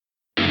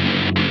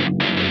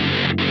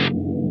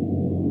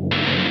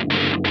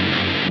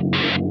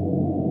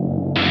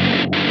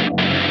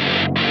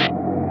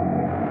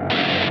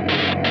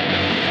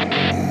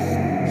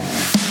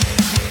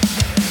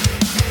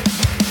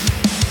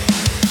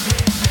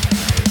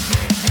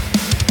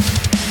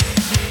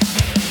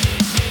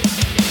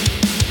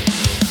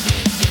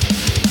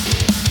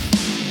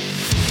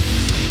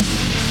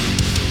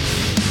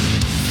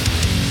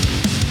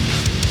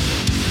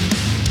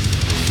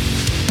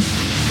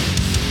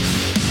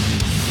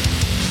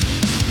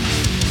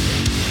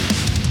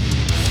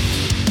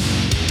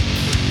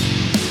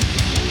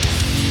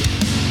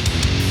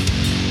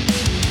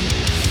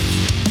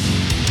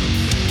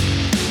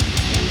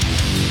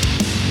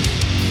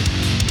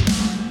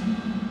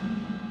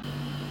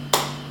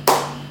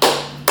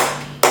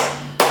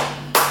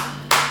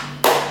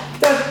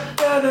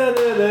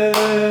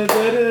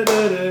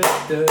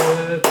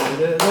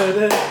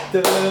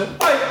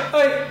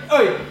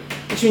Oi!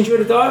 Did you enjoy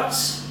the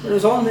darts when it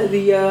was on at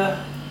the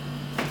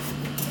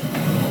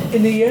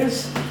in New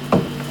Year's?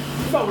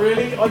 Not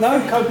really. I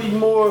think I'd be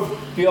more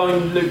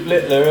behind Luke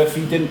Littler if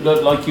he didn't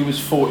look like he was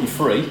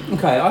 43.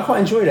 Okay, I quite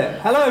enjoyed it.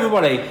 Hello,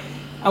 everybody,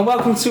 and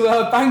welcome to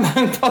Bang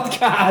Bang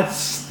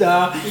Podcast.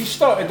 You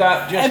started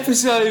that just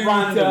episode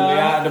randomly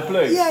out of the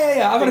blue.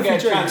 Yeah. I've got a few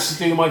drinks. drinks.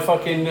 To do my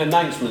fucking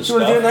announcement Do you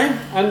want to do it now?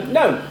 And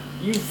no,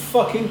 you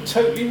fucking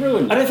totally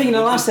ruined it. I don't think in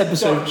the last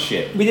episode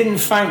we didn't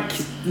thank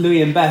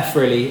Louis and Beth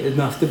really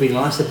enough to be in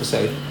the last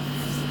episode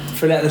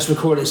for letting us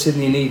record at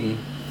Sydney and Eden.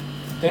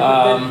 They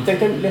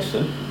don't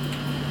listen.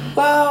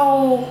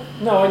 Well,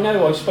 no, I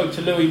know. I spoke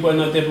to Louis when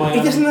I did my.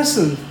 He doesn't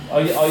listen.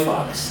 I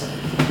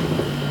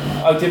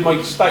did my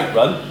state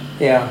run.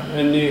 Yeah.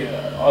 And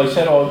I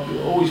said I'll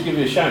always give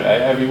you a shout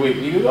out every week.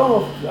 You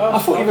go, I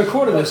thought you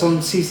recorded this on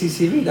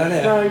CCTV, don't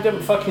you? No, he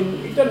doesn't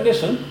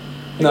listen.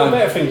 He's got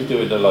better things to do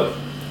with their life.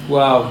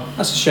 Wow,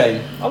 that's a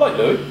shame. I like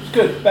Louis. It's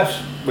good.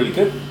 Beth's really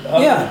good.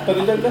 Yeah. But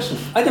they don't listen.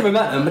 I never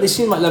met them, but they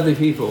seem like lovely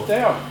people.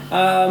 They are.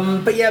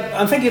 But yeah,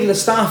 I'm thanking the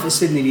staff at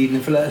Sydney and Eden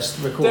for letting us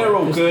record. They're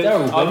all good.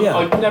 Yeah.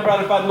 I've never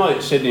had a bad night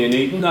at Sydney and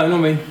Eden. No, not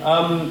me.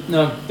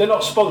 No. They're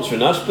not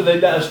sponsoring us, but they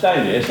let us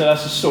down here, so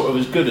that's sort of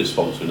as good as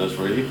sponsoring us,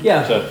 really.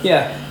 Yeah. So,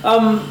 yeah.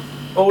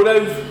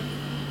 Although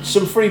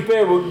some free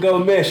beer wouldn't go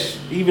amiss,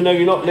 even though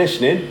you're not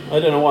listening. I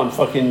don't know what I'm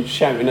fucking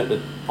shouting at the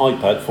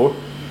iPad for.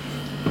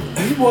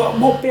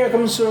 What beer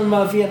comes from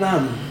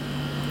Vietnam?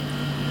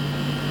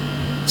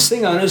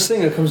 Singer, I know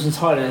Singer comes from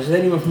Thailand. Is there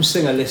anyone from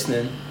Singer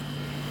listening?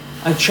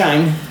 And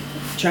Chang.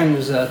 Chang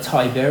was a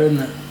Thai beer, isn't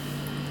it?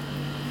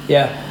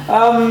 Yeah.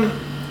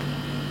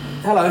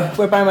 Hello,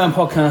 we're Bang Bang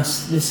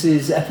Podcast. This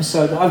is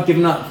episode. I've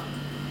given up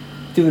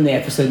doing the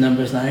episode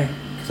numbers now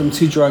because I'm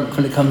too drunk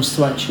when it comes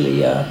to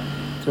actually to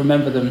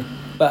remember them.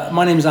 But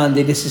my name's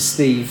Andy. This is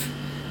Steve.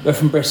 We're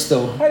from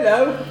Bristol.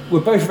 Hello. We're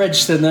both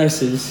registered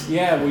nurses.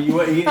 Yeah, well, you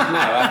is now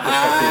after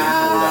fucking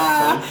all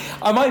that time.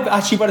 I might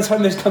actually, by the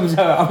time this comes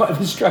out, I might have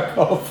been struck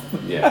off.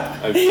 Yeah,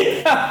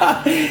 hopefully.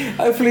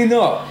 Hopefully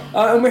not.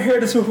 And we're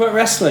here to talk about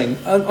wrestling,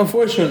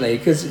 unfortunately,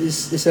 because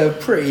it's a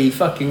pretty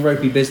fucking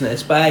ropey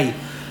business. But hey,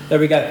 there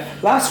we go.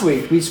 Last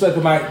week we spoke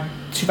about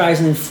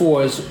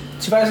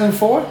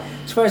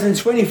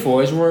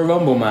 2024's Royal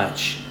Rumble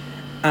match,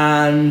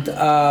 and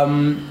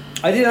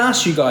I did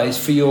ask you guys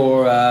for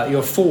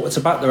your thoughts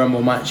about the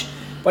Rumble match,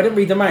 but I didn't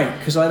read them out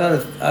because I'd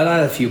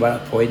had a few by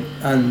that point,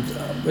 and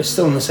we're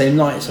still on the same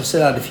night, so I've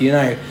still had a few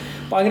now.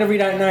 But I'm going to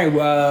read out now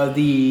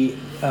the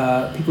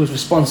people's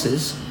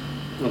responses.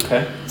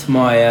 Okay. To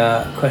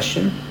my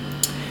question.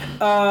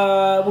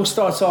 We'll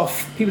start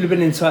off. People have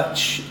been in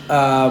touch.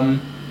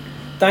 Dan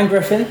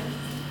Griffin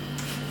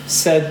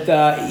said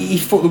he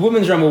thought the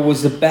Women's Rumble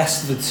was the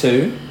best of the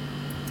two.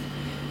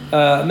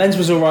 Men's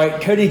was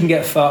alright. Cody can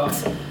get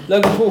fucked.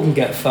 Logan Paul can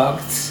get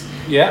fucked.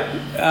 Yeah.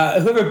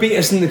 Whoever beat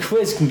us in the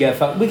quiz can get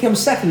fucked. We came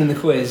second in the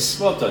quiz.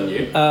 Well done,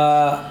 you.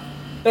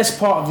 Best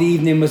part of the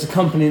evening was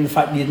accompanying the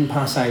fact that you didn't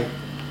pass out.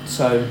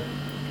 So,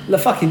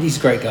 he's a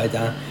great guy,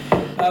 Dan.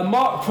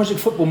 Mark, Project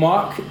Football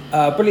Mark,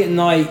 brilliant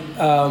night.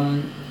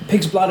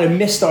 Pig's Bladder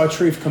missed our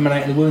truth coming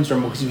out in the Women's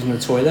Rumble because he was in the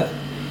toilet.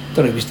 Don't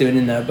know what he was doing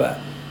in there, but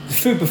the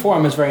food before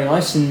him was very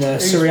nice in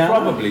Suriname.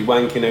 Probably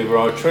wanking over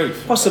our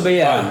truth. Possibly,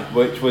 yeah.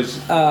 Which was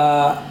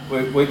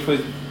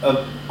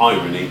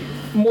irony.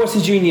 Morty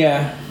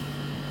Jr.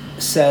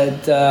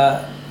 said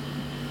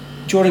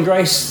Jordan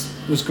Grace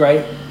was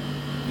great.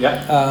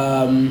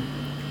 Yeah.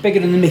 Bigger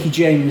than the Mickey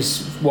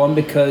James one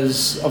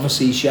because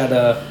obviously she had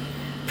a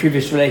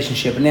previous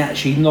relationship and they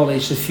actually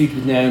acknowledged the feud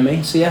with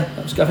Naomi. So yeah,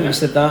 that was good. I think we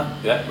said that.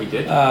 Yeah, we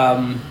did.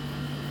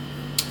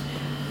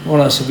 What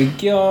else have we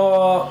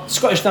got?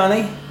 Scottish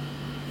Danny.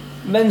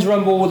 Men's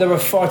Rumble, there were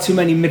far too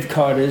many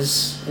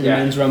mid-carders in the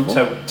Men's Rumble.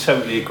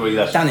 Totally agree.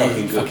 That's Danny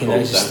fucking good. Fucking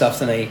knows his stuff,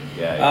 doesn't he?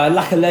 Yeah.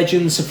 Lack of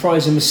legend,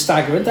 surprising with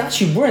staggering. There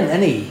actually weren't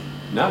any.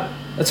 No.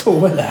 At all,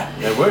 were there?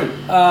 There weren't.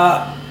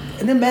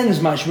 In the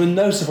men's match, there were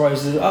no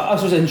surprises.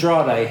 Us was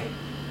Andrade.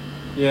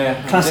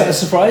 Yeah. Class that a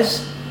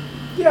surprise?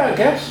 Yeah, I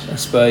guess. I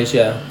suppose,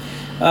 yeah.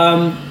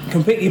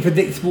 Completely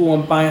predictable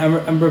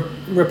and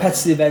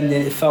repetitive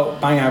ending. It felt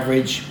bang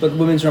average, but the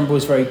Women's Rumble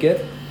was very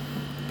good.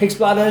 Pig's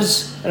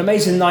Bladders, an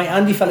amazing night.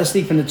 Andy fell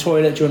asleep in the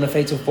toilet during the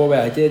Fatal 4-Way.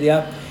 I did,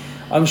 yeah.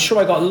 I'm sure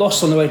I got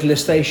lost on the way to the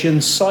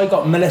station. Cy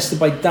got molested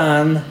by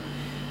Dan.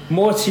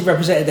 Morty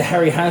represented the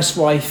hairy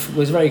housewife,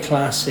 was very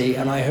classy,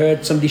 and I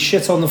heard somebody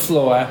shit on the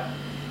floor.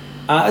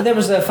 And there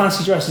was a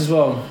fancy dress as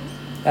well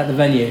at the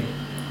venue.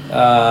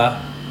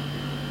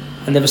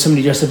 And there was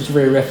somebody dressed up as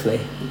Rhea Ripley.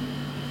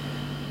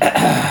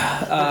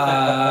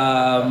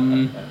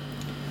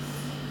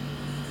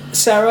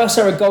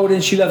 Sarah Golden,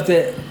 she loved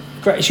it.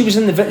 Great. She was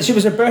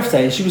her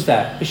birthday. She was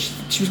there.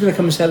 She was going to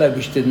come and say hello,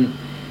 but she didn't.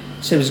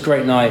 She said it was a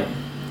great night.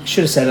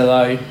 Should have said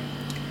hello.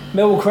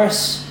 Millwall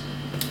Chris.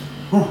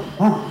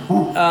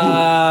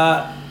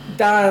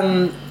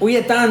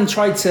 Dan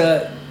tried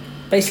to.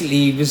 Basically,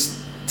 he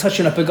was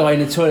touching up a guy in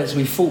the toilet, so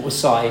we thought was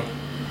Cy.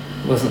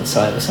 It wasn't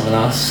Cy, it was someone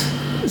else.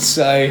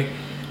 So,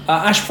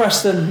 Ash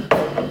Preston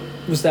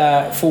was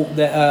there. Thought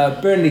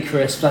that Burnley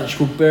Chris was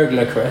actually called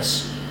Burglar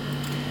Chris,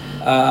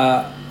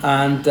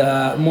 and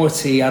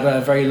Morty had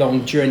a very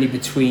long journey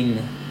between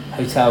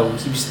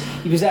hotels.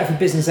 He was there for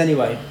business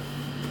anyway.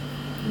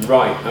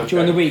 Right. Okay.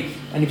 During the week,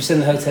 and he was in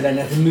the hotel and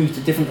had to move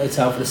to a different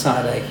hotel for the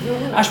Saturday.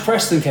 Ash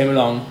Preston came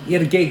along. He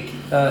had a gig,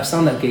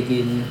 stand-up gig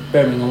in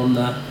Birmingham on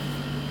the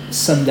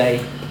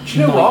Sunday. Do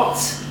you know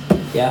what?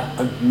 Yeah.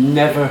 I've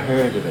never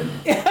heard of him.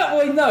 Yeah.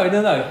 Well,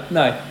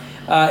 no.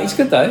 He's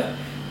good though.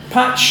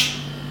 Patch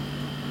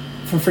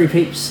from Three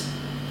Peeps.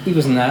 He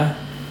wasn't there.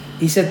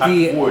 He said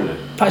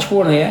Patch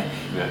Warner. Yeah.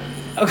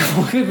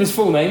 I'll give his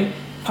full name.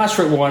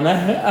 Patrick Warner.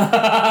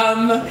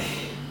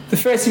 The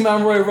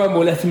 30-man Royal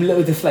Rumble left him a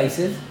little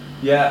deflated.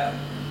 Yeah,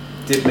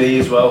 did me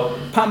as well.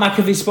 Pat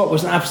McAfee's spot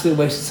was an absolute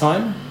waste of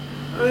time.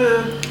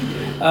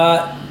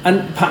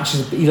 And Patch,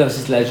 he loves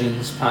his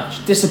legends.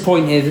 Patch.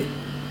 Disappointed,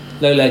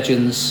 low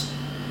legends.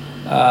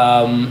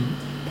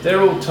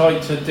 They're all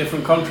tied to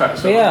different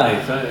contracts,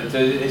 aren't they?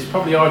 It's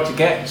probably hard to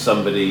get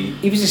somebody...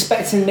 He was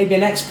expecting maybe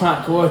an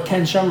X-Pac or a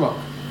Ken Shamrock.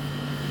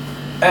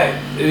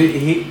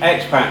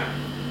 X-Pac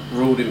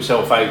ruled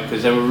himself out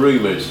because there were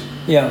rumours.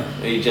 Yeah.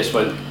 He just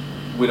went,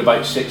 with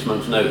about 6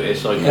 months'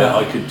 notice,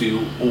 I could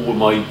do all of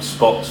my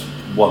spots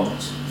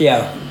once.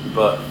 Yeah.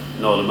 But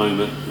not at the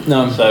moment.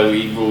 No. So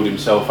he ruled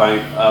himself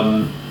out.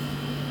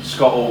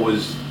 Scott Hall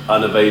was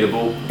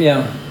unavailable.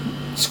 Yeah.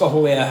 Scott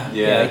Hall, yeah,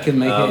 he couldn't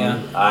make it,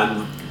 yeah.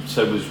 And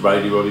so was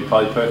Rowdy Roddy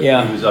Piper.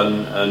 Yeah. He was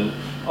and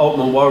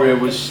Ultimate Warrior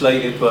was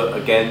slated, but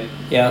again,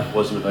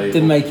 wasn't available.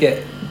 Didn't make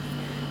it.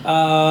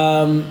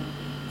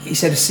 He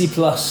said a C+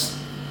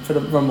 for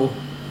the Rumble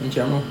in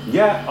general.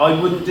 Yeah, I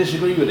wouldn't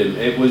disagree with him.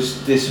 It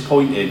was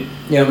disappointing.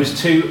 Yeah. There was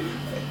two,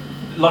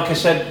 like I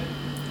said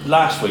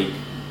last week,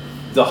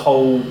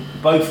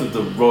 both of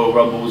the Royal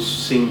Rumbles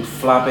seemed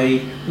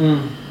flabby,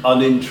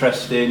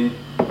 uninteresting.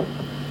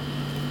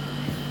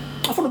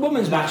 I thought the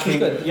women's match was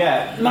good.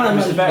 Yeah, it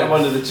was the better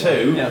one of the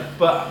two. Yeah.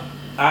 But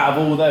out of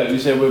all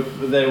those, there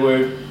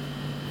were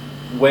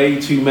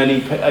way too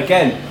many.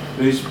 Again,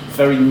 it was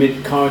very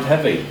mid-card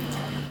heavy.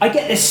 I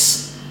get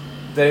this.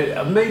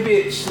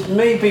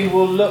 Maybe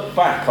we'll look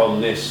back on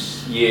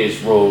this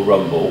year's Royal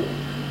Rumble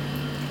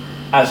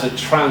as a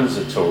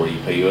transitory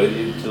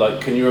period.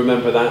 Like, can you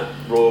remember that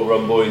Royal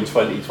Rumble in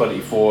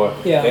 2024?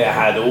 Yeah. It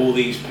had all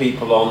these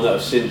people on that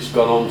have since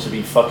gone on to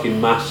be fucking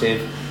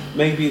massive.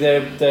 Maybe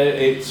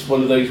it's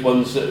one of those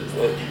ones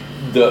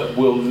that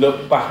we'll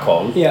look back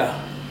on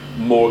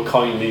more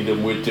kindly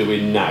than we're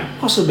doing now.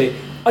 Possibly.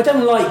 I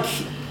don't like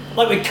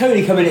when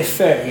Cody come in at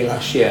 30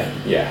 last year.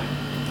 Yeah.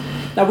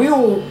 Now we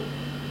all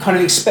kind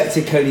of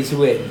expected Cody to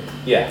win.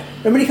 Yeah.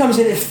 And when he comes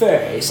in at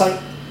 30, it's like,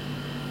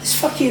 it's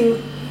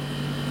fucking,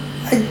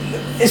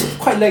 it's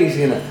quite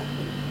lazy, isn't it?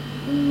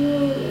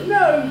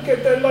 No,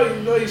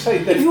 like you say.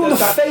 If you're the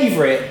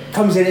favourite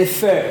comes in at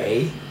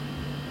 30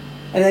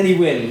 and then he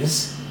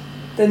wins,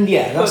 then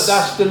that's... But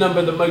that's the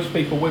number that most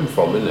people win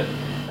from, isn't it?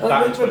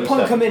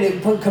 Punk come in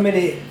at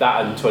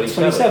that and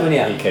 27. 27,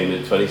 yeah. He came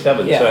in at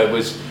 27, yeah. So it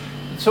was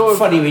sort of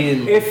funny we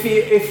didn't.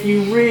 If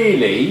you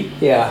really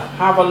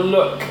have a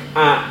look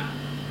at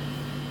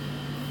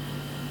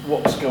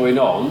what's going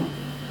on,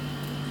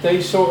 they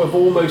sort of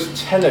almost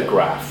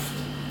telegraphed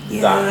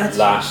that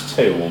last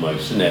two,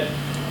 almost, isn't it?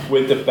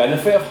 With the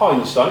benefit of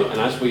hindsight,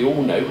 and as we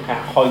all know,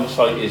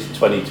 hindsight is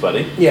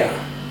 2020. Yeah.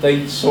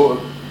 They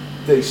sort of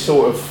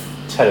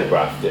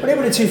telegraphed it. But they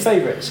were the two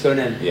favourites going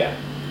in. Yeah.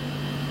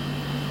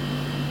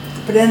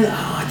 But then,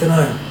 I don't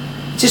know.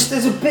 Just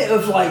there's a bit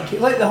of like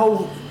the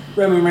whole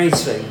Roman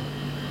Reigns thing.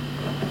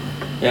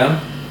 Yeah.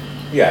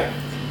 Yeah.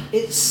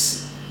 It's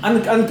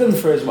and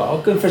Gunther as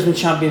well. Gunther's been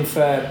champion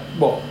for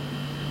what?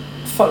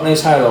 Fuck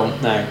knows how long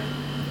now.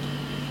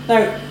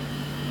 Now,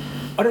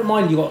 I don't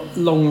mind you got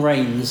long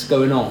reigns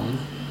going on.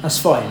 That's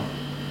fine.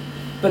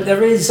 But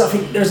I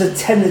think there's a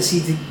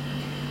tendency to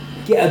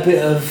get a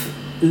bit of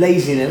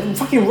laziness.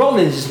 Fucking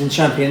Rollins has been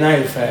champion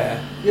now for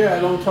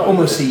a long time.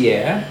 Almost a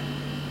year.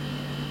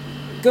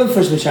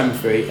 Gunther's been champion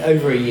for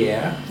over a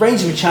year.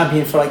 Reigns has been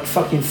champion for like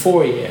fucking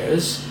 4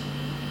 years.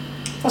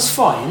 That's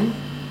fine.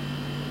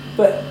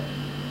 But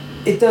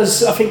I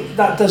think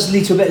that does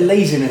lead to a bit of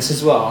laziness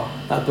as well,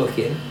 that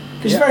booking.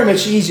 Because it's very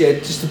much easier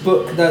just to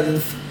book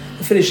the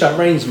finish that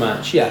Reigns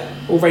match,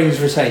 or Reigns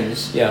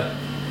retains, there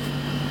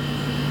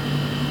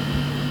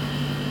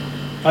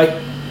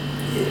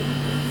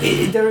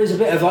is a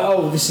bit of like,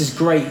 oh, this is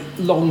great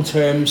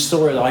long-term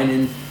storyline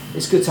and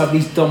it's good to have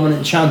these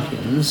dominant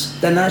champions.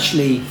 Then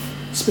actually,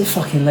 it's a bit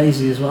fucking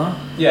lazy as well.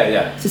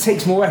 Yeah. So it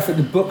takes more effort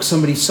to book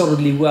somebody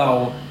solidly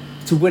well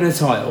to win a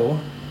title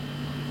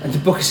and to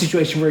book a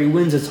situation where he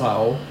wins a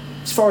title.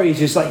 It's far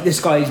easier. It's like, this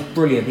guy's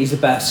brilliant, he's the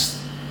best.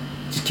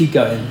 Just keep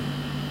going.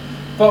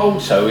 But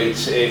also,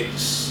 it's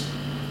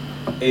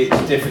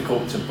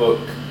difficult to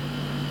book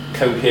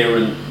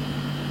coherent.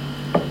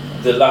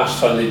 The last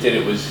time they did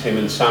it was him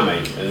and Sammy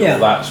and all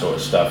that sort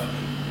of stuff.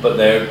 But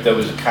there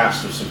was a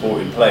cast of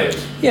supporting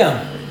players.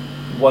 Yeah.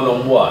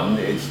 One-on-one,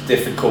 it's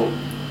difficult.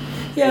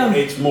 Yeah.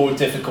 It's more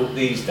difficult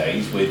these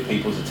days with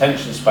people's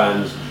attention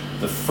spans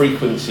the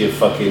frequency of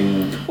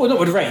fucking. Well, not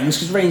with Reigns,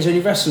 because Reigns only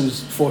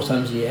wrestles 4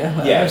 times a year.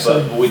 Yeah,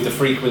 but with the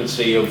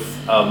frequency of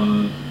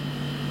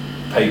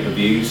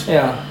pay-per-views,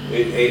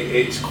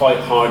 it's quite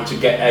hard to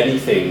get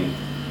anything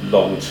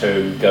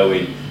long-term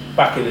going.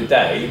 Back in the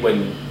day,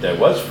 when there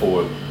was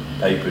 4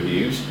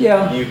 pay-per-views,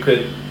 you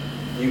could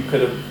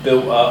have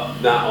built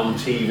up that on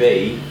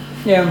TV.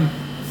 Yeah.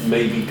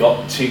 Maybe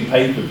got 2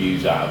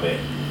 pay-per-views out of it.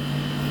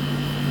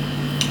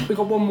 We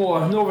got one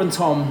more. Northern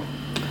Tom.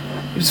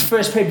 It was the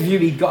first pay-per-view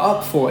he got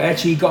up for.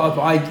 Actually, he got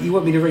up. He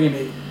wanted me to ring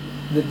him.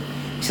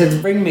 He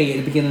said, ring me at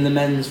the beginning of the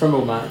men's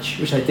Rumble match,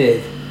 which I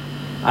did.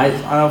 I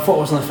thought I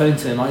was on the phone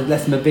to him. I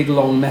left him a big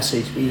long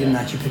message, but he didn't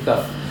actually pick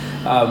up.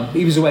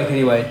 He was awake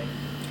anyway.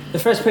 The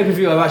first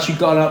pay-per-view I've actually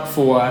gone up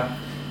for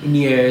in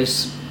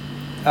years.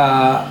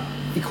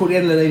 He called the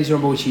end of the Ladies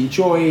Rumble, which he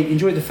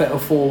enjoyed the Fatal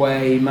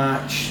 4-Way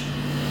match.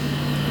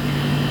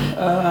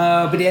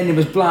 But the ending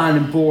was bland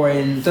and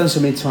boring, done so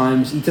many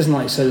times. He doesn't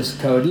like Solo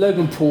Sikoa.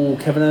 Logan Paul,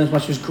 Kevin Owens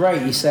match was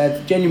great, he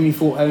said. Genuinely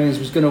thought Owens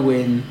was going to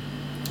win.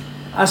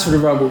 As for the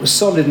Rumble, it was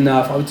solid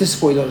enough. I was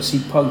disappointed not to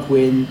see Punk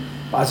win,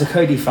 but as a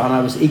Cody fan,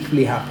 I was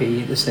equally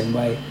happy the same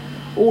way.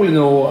 All in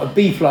all, a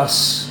B+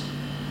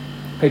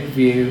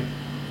 pay-per-view.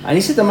 And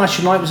he said the match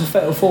tonight was a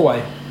Fatal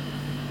 4-Way.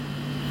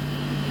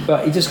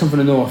 But he just come from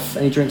the north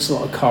and he drinks a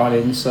lot of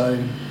Carlin, so...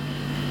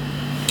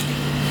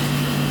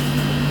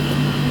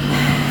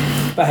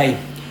 But hey,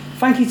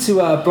 thank you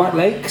to Black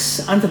Lakes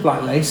and to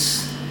Black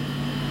Lace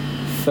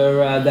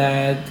for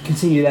their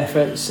continued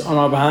efforts on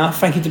our behalf.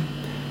 Thank you to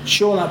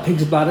Sean at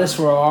Pigs Bladders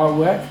for our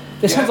artwork.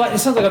 This sounds like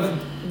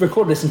I've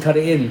recorded this and cut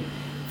it in,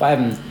 but I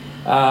haven't.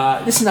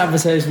 This is an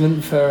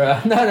advertisement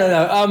for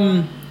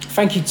no.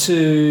 Thank you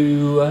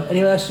to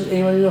anyone else?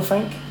 Anyone you want to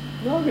thank?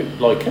 No, I don't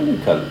like any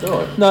cunt, do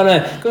I? No.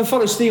 Go and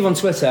follow Steve on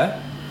Twitter.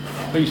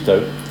 Please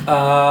don't.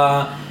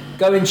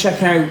 Go and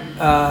check out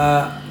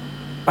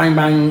Bang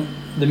Bang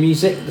the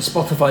music, the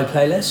Spotify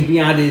playlist. We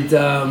added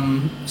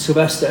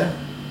Sylvester,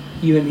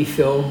 You Make Me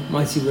Feel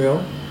Mighty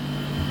Real.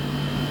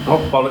 Oh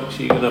bollocks,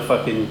 you're gonna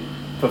fucking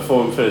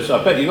perform first.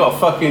 I bet you got a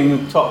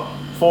fucking top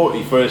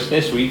 40 first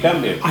this week,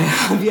 haven't you? I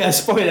have, yeah,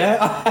 spoiler.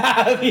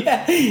 I have,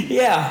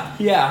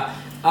 yeah.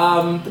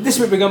 But this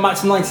week we're going back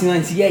to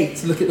 1998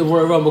 to look at the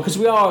Royal Rumble, because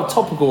we are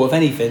topical of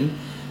anything,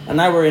 and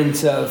now we're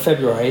into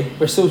February.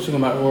 We're still talking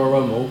about the Royal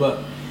Rumble,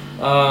 but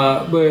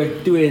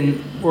we're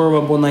doing Royal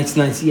Rumble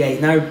 1998.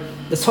 Now,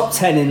 the top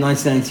 10 in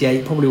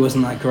 1998 probably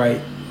wasn't that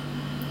great.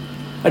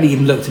 I didn't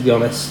even look, to be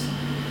honest.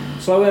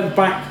 So I went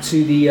back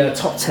to the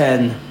top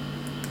 10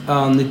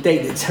 on the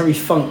date that Terry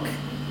Funk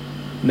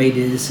made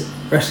his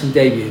wrestling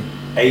debut.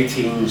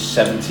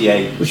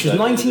 1878. Which was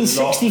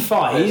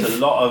 1965. There's a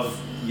lot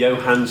of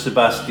Johann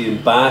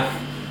Sebastian Bach.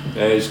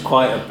 There's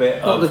quite a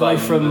bit of the guy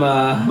from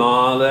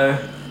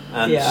Mahler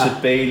and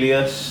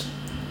Sibelius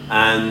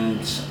and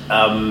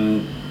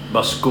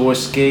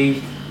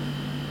Mussorgsky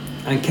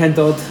and Ken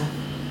Dodd.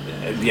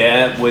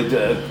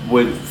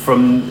 With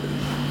from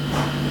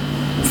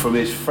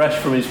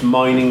his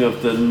mining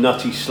of the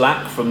nutty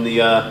slack from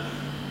the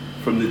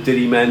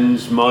Diddy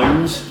Men's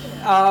mines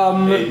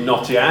in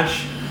Notty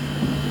Ash.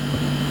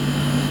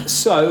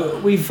 So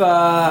we've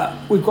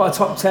got a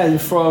top 10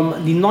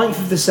 from the 9th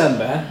of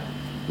December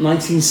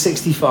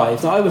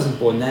 1965. Now, I wasn't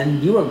born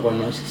then. You weren't born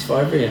in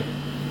 1965, were you?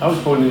 I was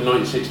born in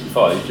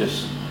 1965,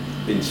 just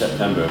in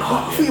September. I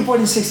thought you were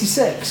born in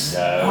 66.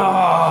 No.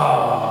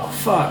 Oh,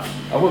 fuck.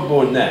 I wasn't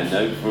born then,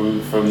 no,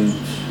 from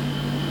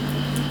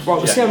right,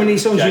 we'll see how many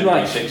songs January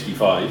you like.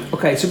 65.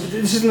 Okay, so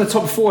this is in the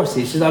top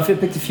 40, so I've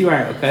picked a few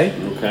out, okay?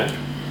 Okay.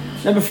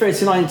 Number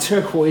 39,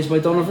 Turquoise by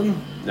Donovan.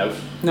 No.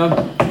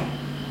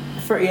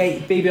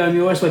 38, Baby I'm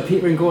Yours by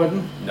Peter and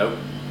Gordon. No.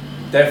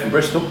 They're from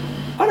Bristol.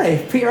 Are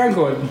they? Peter and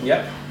Gordon?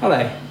 Yep. Are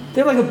they?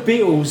 They're like a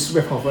Beatles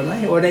rip-off, aren't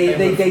they? Or they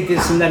did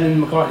some Lennon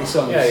and McCartney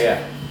songs?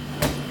 Yeah.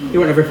 You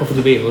weren't a rip-off of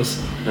the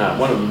Beatles? No,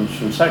 one of them's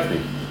from Saxony.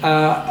 Is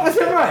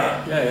that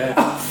right? Yeah.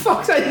 Oh,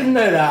 fuck, I didn't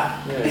know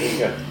that. Yeah, there you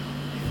go.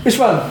 Which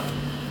one?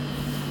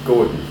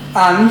 Gordon.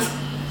 And?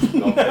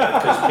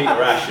 Because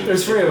Peter Asher.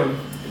 There's 3 of them.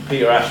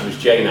 Peter Asher was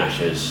Jane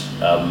Asher's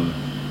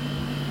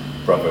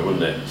brother,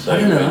 wasn't it? So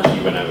she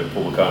went out with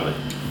Paul McCartney.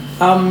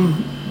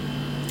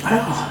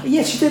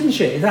 Yeah, she didn't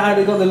she? Is that how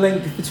they got the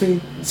link between...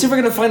 See if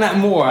we're going to find out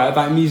more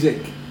about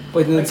music.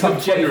 But in the top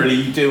generally,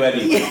 you do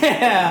anything.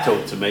 Yeah.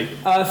 Talk to me.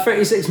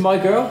 36, My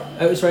Girl,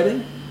 Otis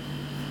Redding.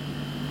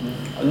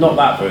 Not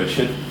that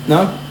version.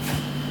 No.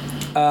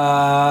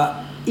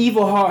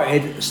 Evil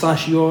Hearted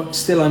 / You're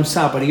Still I'm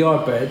Sad by the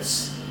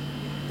Yardbirds.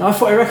 Now, I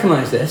thought I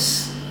recognised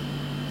this.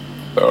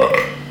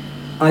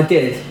 I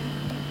did.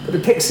 But the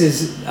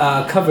Pixies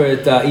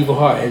covered Evil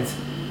Hearted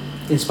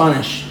in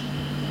Spanish.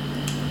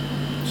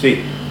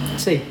 See,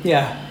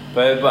 yeah.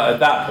 But at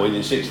that point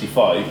in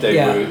 '65,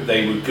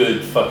 they were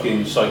good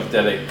fucking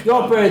psychedelic.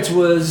 Yardbirds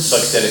was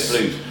psychedelic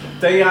blues.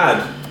 They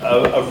had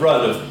a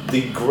run of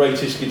the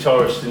greatest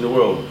guitarist in the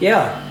world.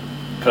 Yeah.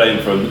 Playing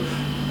from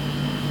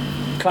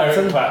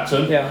Eric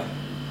Clapton. Yeah.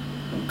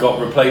 Got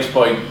replaced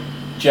by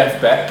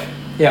Jeff Beck.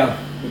 Yeah.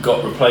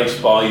 Got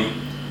replaced by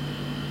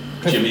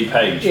Jimmy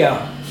Page.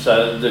 Yeah.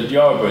 So the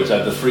Yardbirds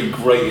had the 3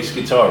 greatest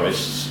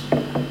guitarists,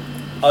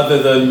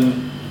 other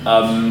than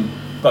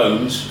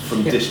Bones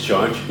from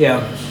Discharge.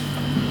 Yeah.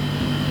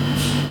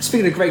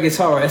 Speaking of great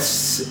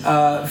guitarists,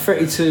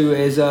 32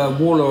 is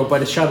Warlord by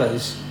the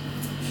Shadows.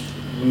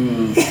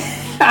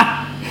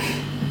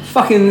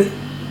 Fucking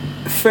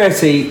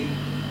 30,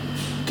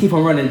 Keep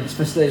on Running,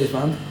 Spencer Davis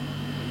band.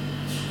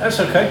 That's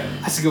okay.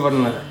 That's a good one,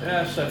 isn't it?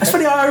 Yeah, that's okay. It's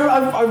funny,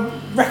 I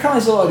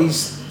recognise a lot of these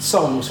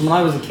songs from when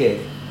I was a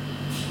kid,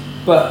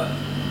 but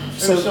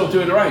They were still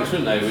doing the ranks,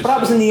 weren't they? But that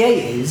was in the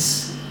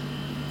 80s,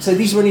 so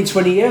these were only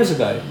 20 years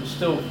ago.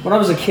 Still. When I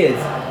was a kid,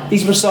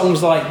 these were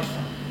songs like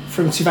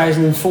from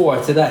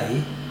 2004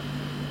 today.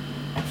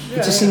 It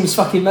just seems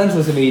fucking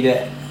mental to me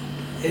that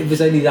it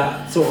was only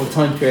that sort of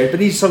time period. But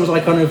these songs, I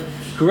kind of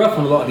grew up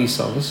on a lot of these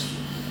songs.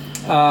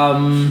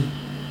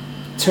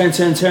 Turn,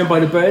 Turn, Turn by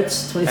the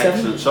Birds, 27.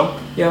 Excellent song.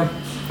 Yeah.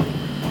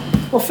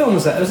 What film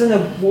was that? It was in a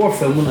war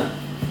film, wasn't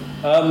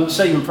it?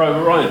 Saving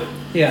Private Ryan.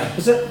 Yeah.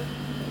 Was it?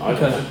 I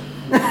don't know.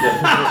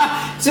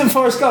 Is it in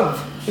Forrest Gump?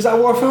 Was that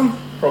a war film?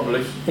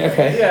 Probably. Yeah,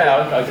 okay.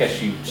 Yeah, I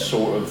guess you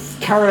sort of...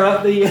 Carrying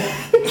Out the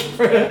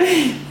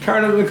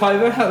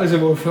Khyber, that was a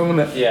war film,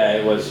 wasn't it? Yeah,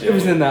 it was. It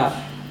was in that.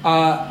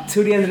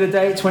 Till the End of the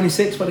Day,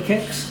 26 by the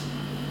Kinks.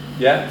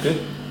 Yeah, good.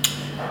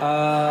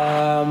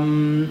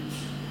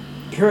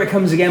 Here It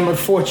Comes Again by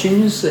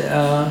Fortunes.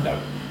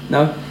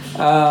 No.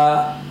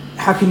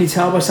 How Can You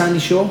Tell by Sandy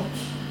Shaw?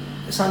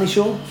 Sandy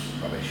Shaw?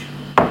 Rubbish.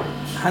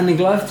 Hand in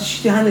Glove. Did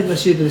she do Hand in Glove?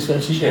 She did this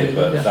version. She did,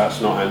 but that's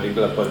not Hand in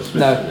Glove by the Smiths,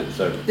 No. isn't it?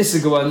 So. This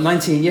is a good one.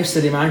 19,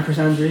 Yesterday Man, Chris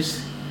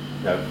Andrews.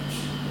 No.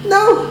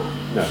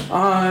 No.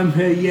 I'm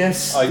here,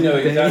 yes. I know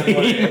exactly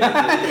what it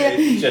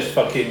is. It's just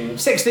fucking...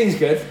 16's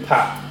good.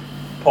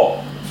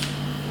 Pop.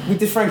 We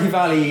did Frankie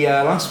Valli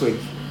last week.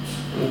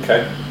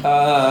 Okay.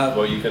 What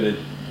are you going to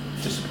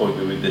disappoint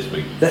me with this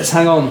week? Let's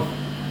Hang On.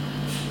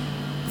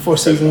 4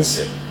 Seasons.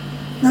 Like it.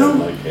 No. Don't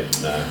like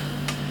it, no.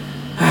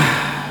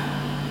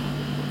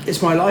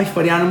 It's My Life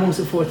by the Animals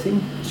at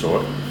 14. It's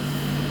alright.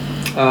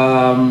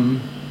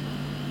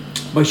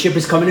 My Ship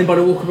Is Coming In by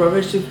the Walker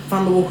Brothers. Do you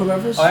fan the Walker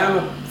Brothers? I am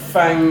a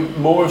fan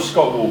more of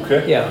Scott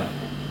Walker. Yeah.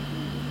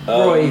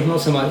 Roy, not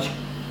so much.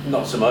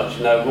 Not so much.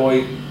 No,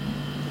 Roy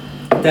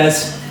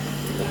Des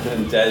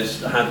and Des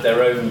had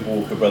their own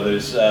Walker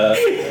Brothers.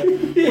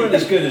 Weren't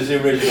as good as the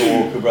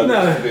original Walker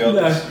Brothers, to be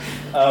honest.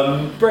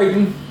 No.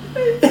 Braden.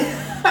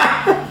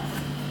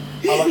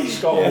 I like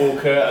Scott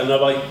Walker, and I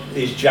like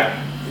his Jack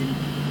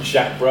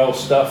Brel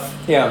stuff.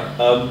 Yeah.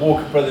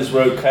 Walker Brothers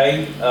were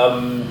okay.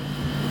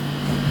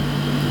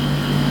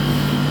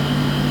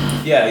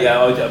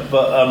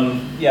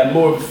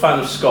 More of a fan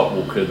of Scott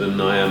Walker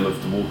than I am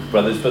of the Walker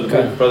Brothers. But the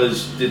Walker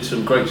Brothers did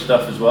some great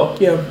stuff as well.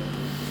 Yeah.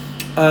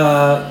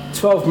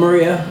 12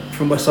 Maria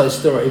from West Side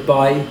Story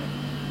by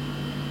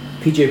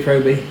PJ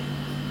Proby.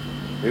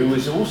 Who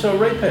was also a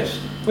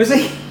rapist. Was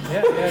he?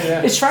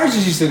 Yeah. His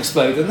trousers used to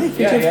explode, didn't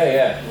they?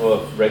 Yeah.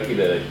 Well,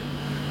 regularly.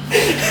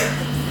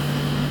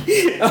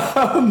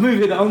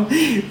 Moving on.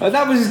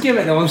 That was his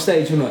gimmick though on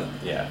stage, wasn't it?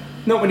 Yeah.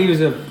 Not when he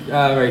was a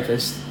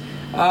rapist.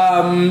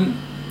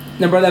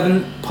 Number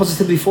 11,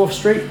 Positively 4th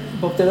Street,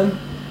 Bob Dylan.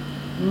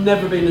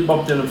 Never been a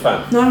Bob Dylan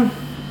fan. No.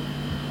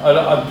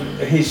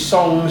 His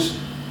songs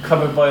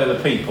covered by other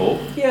people.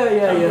 Yeah,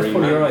 that's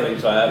probably right.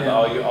 Things like that,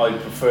 but I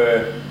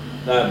prefer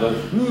that. But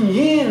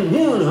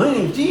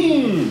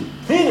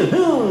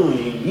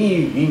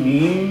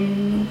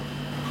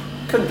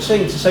couldn't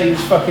sing to save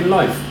his fucking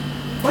life.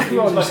 He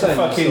was like a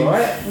fucking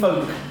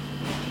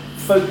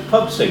folk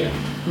pub singer.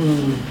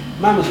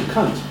 Man was a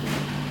cunt.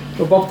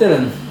 Well, Bob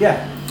Dylan.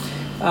 Yeah.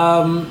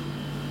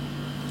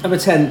 Number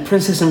 10,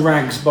 Princess and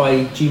Rags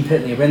by Gene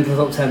Pitney. We're into the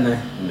top 10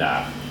 there.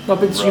 Nah. Not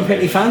a big Gene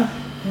Pitney fan?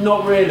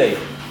 Not really.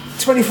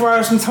 24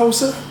 Hours from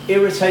Tulsa?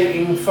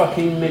 Irritating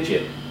fucking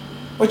midget.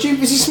 Was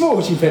he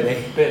small, Gene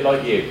Pitney? Bit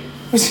like you.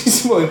 Was he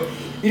small?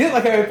 He looked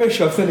like Eric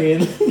Bischoff,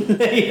 didn't he?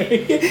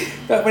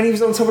 But when he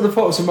was on Top of the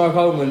Pops with Mark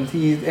Holman,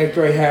 he had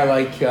grey hair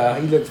like,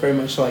 he looked very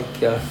much like...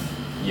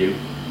 you.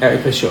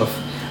 Eric Bischoff.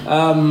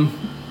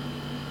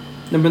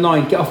 Number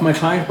 9, Get Off My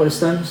Cloud by the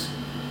Stones.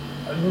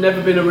 I've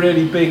never been a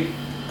really big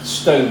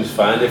Stones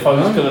fan. If I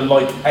was going to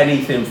like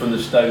anything from the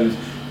Stones,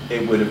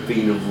 it would have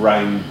been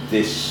around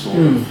this sort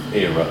of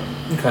era.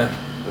 Okay.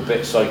 A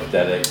bit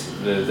psychedelic.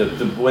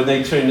 When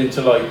they turned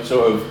into like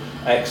sort of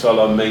Exile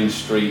on Main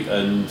Street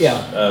and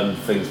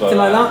things like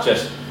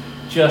that.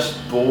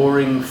 Just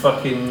boring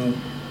fucking.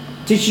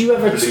 Did you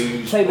ever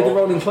play with the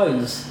Rolling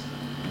Clones?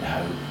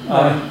 No.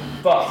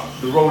 But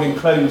the Rolling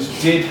Clones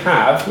did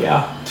have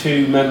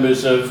 2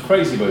 members of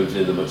Crazy Bones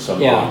in them at some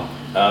point.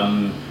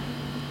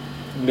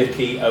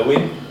 Mickey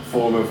Owen,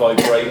 former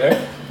Vibrator.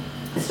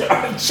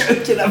 I'm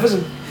joking, that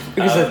wasn't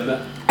because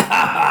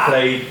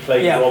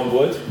played Ron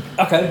Wood.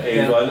 Okay.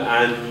 In one,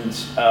 and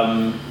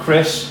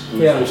Chris, who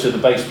was also the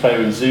bass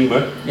player in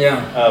Zoomer.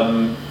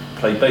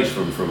 Played bass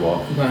for him for a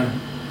while. Okay.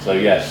 So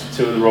yes,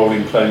 2 of the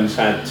Rolling Clones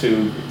had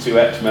two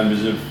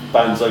ex-members of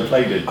bands I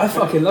played in. I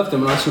fucking loved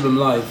them when I saw them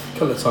live a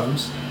couple of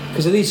times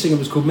because the lead singer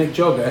was called Mick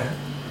Jagger.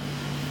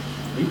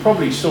 You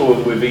probably saw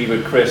them with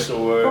either Chris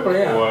or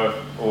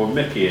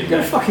Mickey in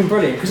there. They're fucking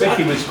brilliant.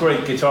 Mickey was a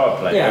great guitar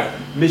player,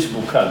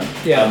 miserable cunt.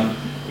 Yeah.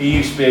 He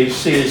used to be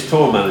Sears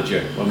tour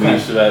manager when we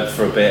used to have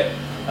for a bit.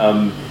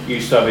 He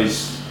used to have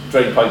his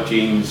drain pipe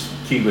jeans,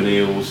 Cuban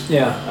heels,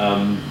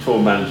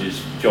 tour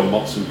managers, John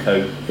Watson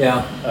coat.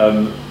 Yeah.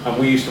 And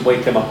we used to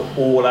wake him up at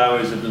all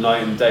hours of the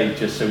night and day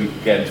just so we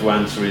could get him to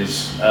answer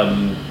his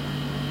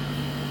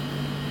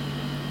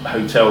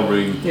hotel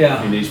room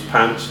in his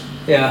pants.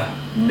 Yeah.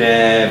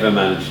 Never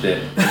managed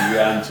it. He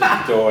answered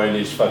the door in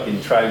his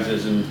fucking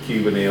trousers and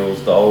Cuban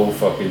heels the whole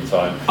fucking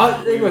time.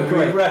 They were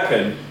great. We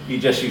reckon he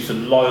just used to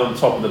lie on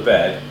top of the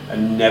bed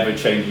and never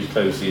change his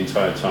clothes the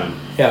entire time.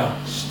 Yeah.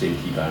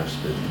 Stinky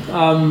bastard.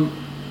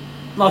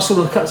 Last saw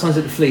the cut signs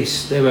at the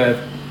Fleece. They were.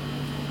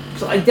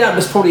 That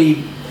was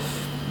probably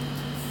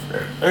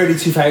early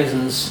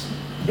 2000s.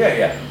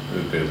 Yeah. It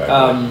would be about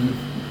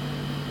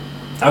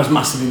I was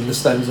massive into the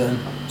Stones then,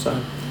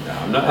 so.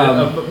 I'm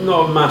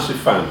not a massive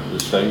fan of the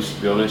Stones,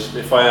 to be honest.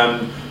 If I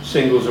am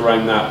singles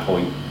around that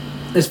point.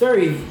 It's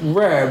very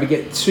rare we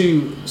get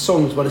two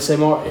songs by the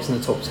same artist in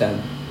the top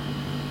 10.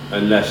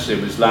 Unless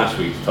it was last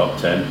week's top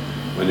 10,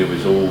 when it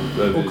was all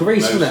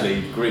Grease, wasn't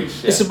it?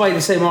 Grease. Yeah. This is by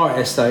the same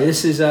artist though.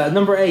 This is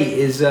number 8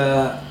 is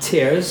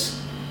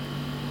Tears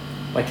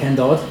by Ken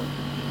Dodd.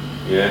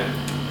 Yeah.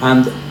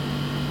 And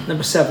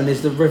number 7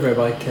 is The River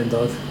by Ken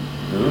Dodd.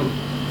 Oh.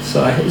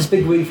 So it's a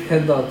big week for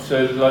Ken Dodd.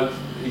 So like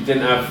he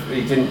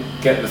didn't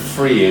get the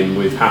 3 in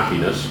with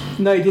Happiness.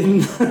 No, he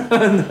didn't.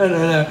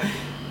 No.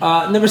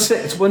 Number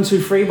 6, 1,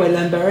 2, 3 by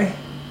Len Berry.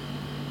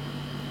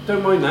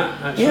 Don't mind that,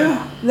 actually.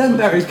 Yeah, Len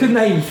Berry's good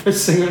name for a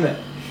singer, isn't it?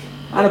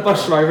 And a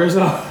bus driver as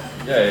well.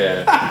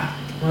 Yeah.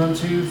 1,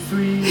 2,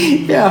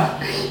 3.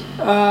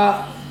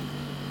 Yeah.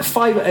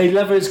 5, A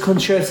Lover's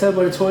Concerto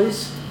by the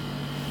Toys.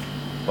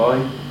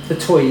 By? The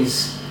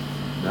Toys.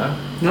 No.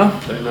 No?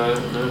 Don't know,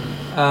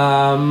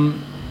 no.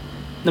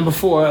 Number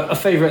 4, a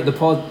favourite of the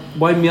pod,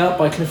 Wind Me Up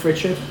by Cliff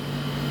Richard.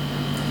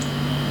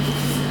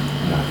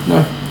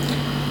 No.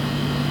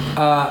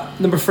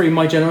 Number 3,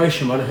 My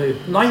Generation by The Who.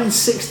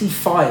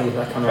 1965,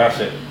 that kind of.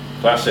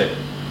 Classic.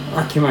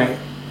 Thank you, mate.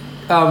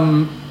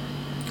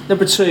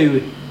 Number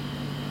 2,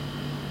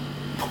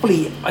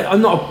 probably,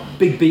 I'm not a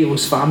big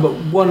Beatles fan, but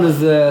one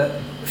of the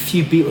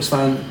few Beatles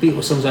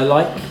songs I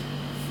like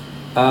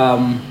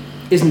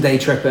isn't Day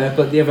Tripper,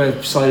 but the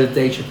other side of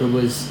Day Tripper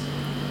was.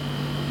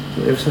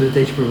 We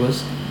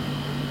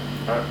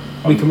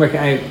can work it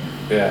out.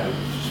 Yeah, I was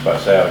just about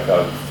to say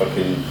I've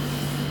fucking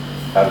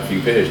had a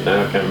few beers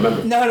now, I can't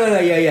remember. No,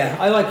 yeah.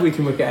 I like We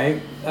Can Work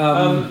It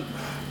Out.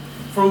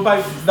 From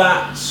about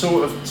that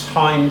sort of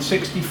time,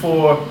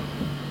 64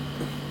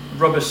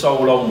 Rubber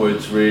Soul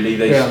onwards, really,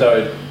 the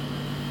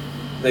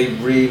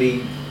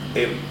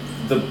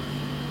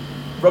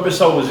Rubber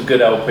Soul was a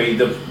good LP.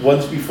 The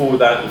ones before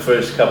that, the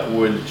first couple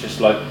were just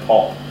like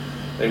pop.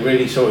 They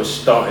really sort of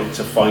started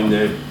to find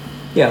their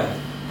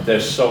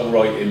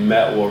songwriting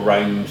metal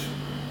around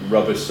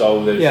Rubber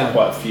Soul. There's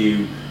quite a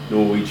few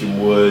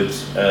Norwegian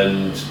Woods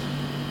and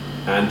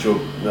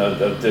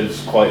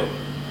there's quite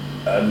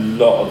a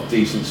lot of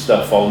decent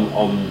stuff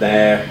on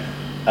there.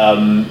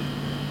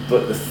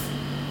 But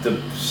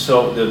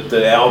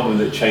the album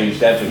that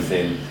changed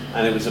everything,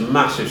 and it was a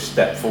massive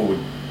step forward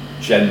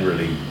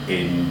generally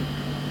in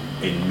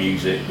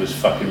music, was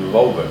fucking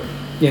Revolver.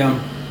 Yeah.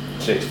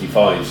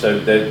 65. So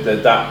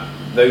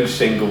those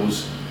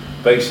singles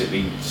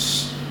basically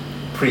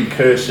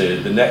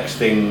precursor. The next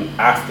thing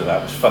after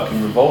that was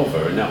fucking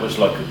Revolver, and that was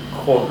like a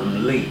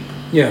quantum leap.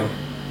 Yeah.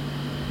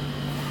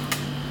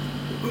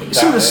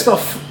 Some of the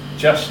stuff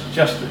just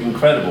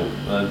incredible.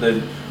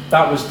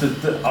 That was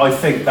I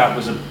think that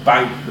was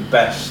about the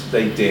best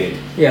they did.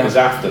 Yeah. Because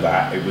after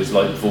that it was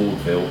like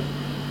vaudeville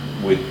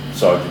with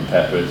Sgt.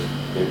 Pepper's.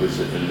 It was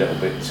a little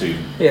bit too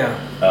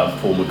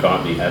Paul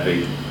McCartney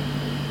heavy.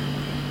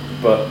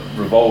 But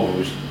Revolver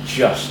was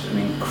just an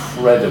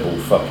incredible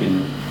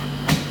fucking.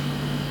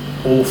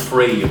 All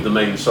 3 of the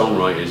main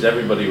songwriters,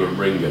 everybody with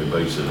Ringo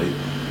basically,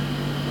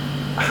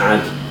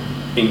 had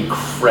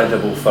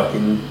incredible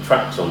fucking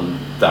tracks on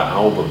that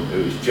album.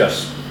 It was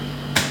just,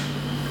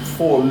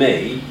 for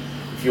me,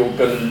 if you're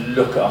going to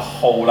look at a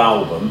whole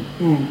album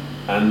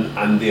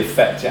and the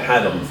effect it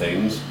had on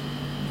things,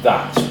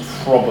 that's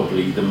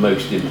probably the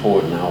most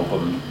important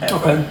album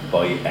ever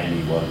by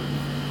anyone.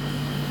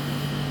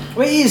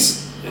 Well, it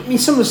is. I mean,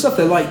 some of the stuff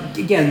they like,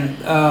 again,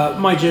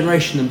 My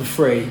Generation, number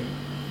 3,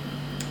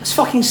 it's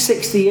fucking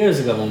 60 years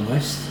ago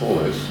almost.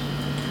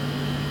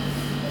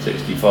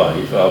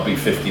 65, I'll be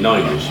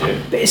 59 this year.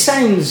 But it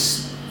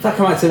sounds, that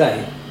come out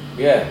today.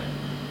 Yeah.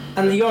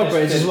 And the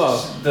Yardbirds as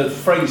well. The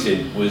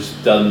phrasing was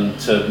done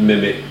to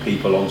mimic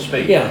people on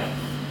speed. Yeah.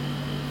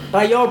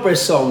 That Yardbirds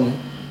song,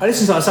 I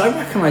listened to it, I said,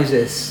 I recognise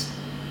this.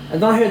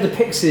 And then I heard the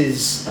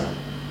Pixies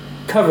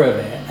cover of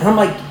it, and I'm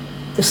like,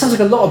 this sounds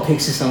like a lot of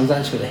Pixies songs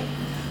actually.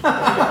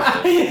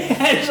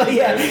 It's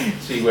like,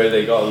 see where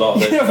they got a lot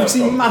of their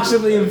obviously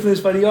massively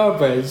influenced by the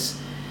Yardbirds.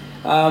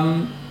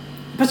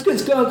 But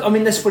it's good. I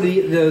mean, that's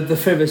probably the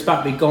furthest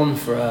back we've gone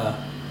for a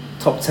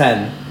top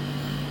 10.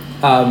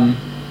 But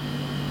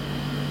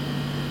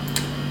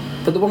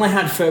the one I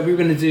had for, we were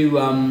going to do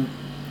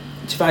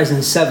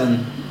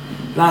 2007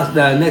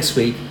 next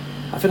week.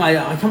 I think I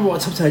can't remember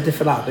what top 10 I did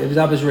for that, but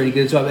that was really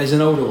good as well. But it's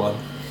an older one.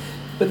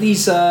 But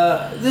these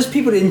there's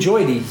people that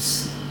enjoy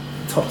these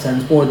top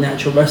 10s more than the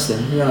actual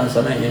wrestling. You realise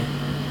that, don't you?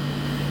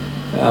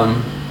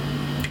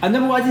 And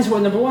number one, I didn't say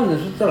what number one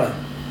is, did I?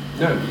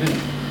 No, you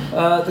didn't.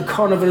 The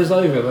Carnival is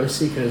Over by the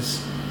Seekers.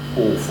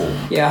 Awful.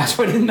 Yeah, that's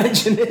why I didn't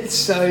mention it.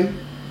 So,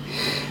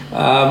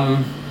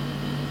 a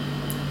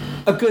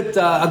good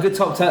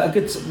top 10,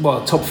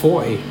 top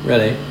 40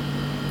 really.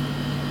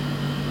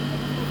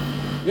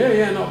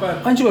 Yeah, not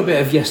bad. I enjoy a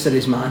bit of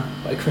Yesterday's Man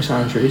by Chris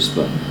Andrews,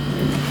 but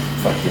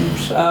fucking.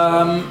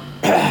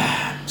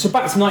 So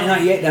back to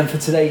 1998 then for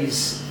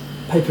today's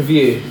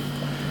pay-per-view.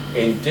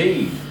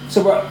 Indeed.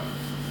 So we're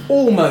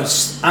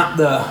almost at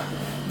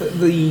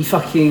the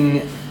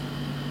fucking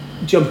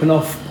jumping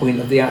off point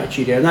of the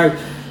Attitude Era. Now,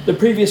 the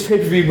previous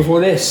pay-per-view before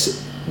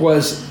this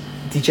was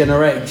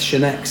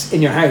Degeneration X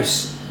In Your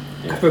House,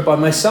 covered by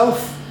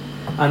myself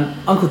and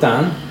Uncle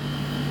Dan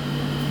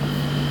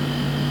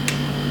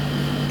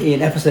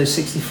in episode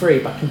 63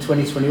 back in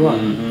 2021.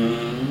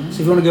 Mm-hmm. So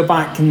if you want to go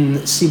back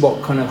and see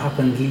what kind of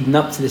happened leading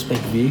up to this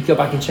pay-per-view, go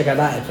back and check out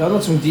that episode. I'm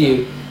not talking to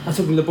you, I'm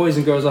talking to the boys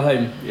and girls at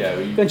home. Yeah,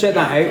 well, go and check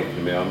that out.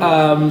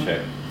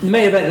 The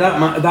main event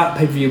of that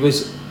pay-per-view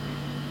was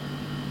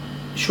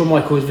Shawn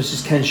Michaels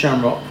versus Ken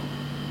Shamrock,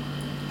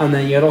 and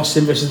then you had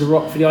Austin versus The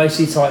Rock for the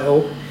IC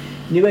title,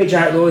 New Age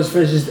Outlaws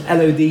versus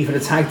LOD for the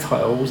tag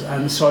titles,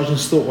 and Sergeant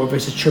Slaughter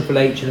versus Triple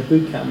H in a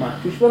boot camp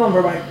match, which went on for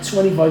about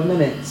 25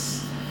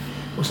 minutes.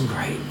 It wasn't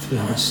great, to be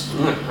honest.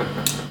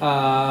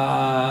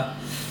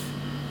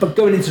 But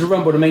going into the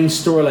Rumble, the main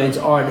storylines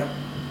are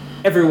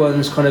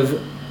everyone's kind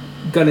of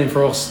gunning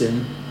for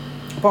Austin,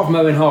 apart from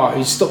Owen Hart,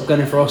 who stopped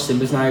gunning for Austin,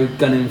 but is now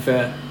gunning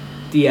for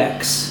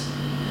DX.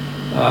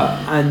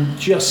 And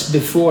just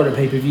before the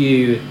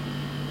pay-per-view,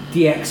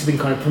 DX had been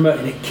kind of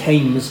promoting that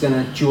Kane was going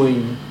to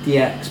join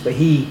DX, but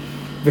he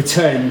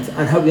returned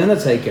and helped The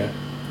Undertaker.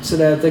 So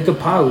they're good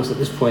pals at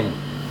this point.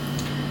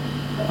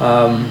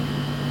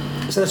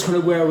 So that's kind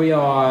of where we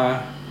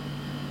are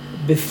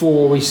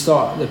before we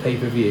start the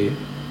pay-per-view.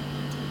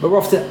 But we're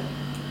off to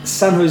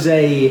San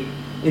Jose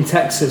in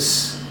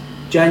Texas,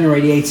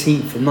 January the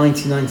 18th of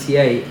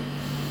 1998.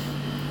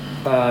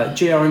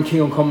 JR and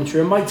King on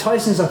commentary, and Mike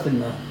Tyson's up in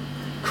the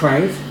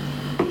crowd.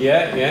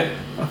 Yeah.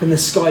 Up in the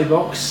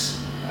skybox.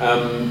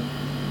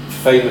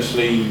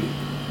 Famously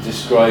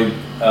described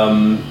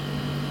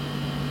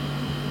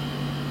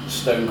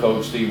Stone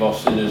Cold Steve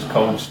Austin as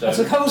Cold Stone. That's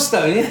a Cold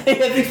Stone, yeah.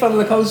 Big fan of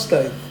the Cold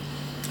Stone.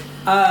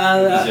 He's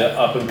an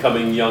up and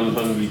coming young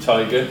hungry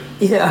tiger.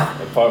 Yeah.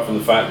 Apart from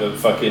the fact that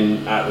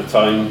fucking at the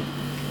time,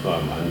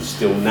 and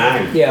still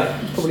now. Yeah,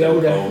 probably Stone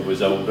older. Cold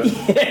was older.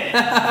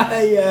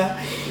 Yeah.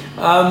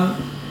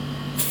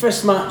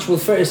 First match,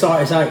 first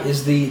artist out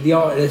is the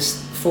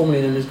artist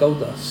formerly known as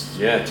Goldust.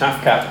 Yeah,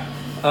 Taff Cap.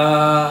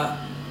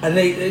 And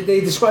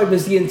they describe him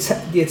as the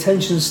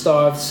attention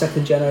star of the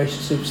second generation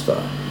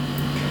superstar.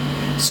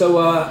 So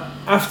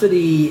after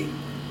the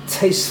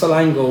tasteful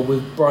angle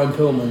with Brian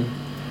Pillman,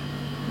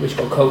 which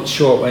got cut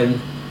short when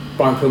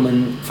Brian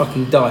Pillman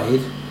fucking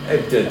died.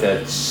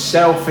 The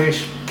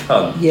selfish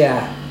cunt.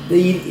 Yeah.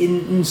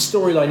 In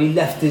storyline, he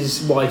left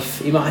his wife.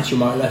 He might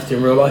have left her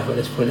in real life at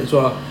this point as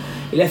well.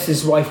 He left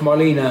his wife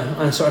Marlena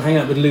and started hanging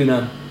out with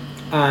Luna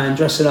and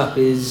dressing up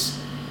as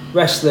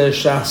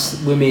wrestlers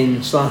 /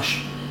 women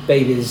 /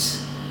 babies.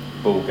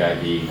 Ball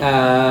gaggy.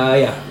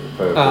 Yeah.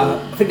 I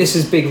think this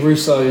is big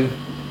Russo.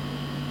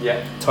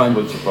 Yeah. Time.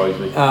 Would surprise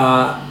me.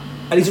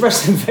 And he's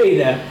wrestling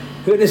Vader,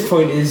 who at this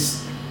point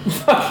is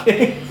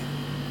fucking.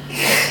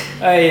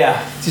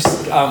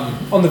 Just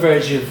on the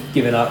verge of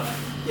giving up.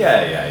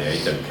 Yeah.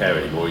 He doesn't care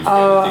anymore. He's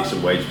getting a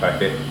decent wage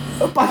packet.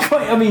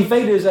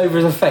 Vader's over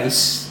as a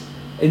face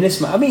in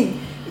this match. I mean,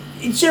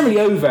 it's generally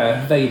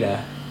over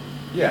Vader.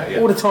 Yeah.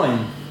 All the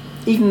time.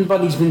 Even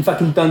when he's been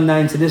fucking done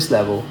down to this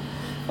level.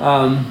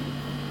 But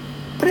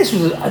this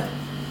was a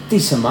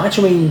decent match.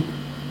 I mean,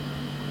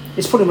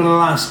 it's probably one of the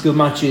last good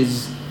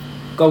matches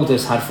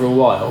Goldust had for a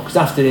while, because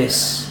after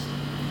this,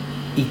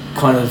 he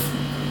kind of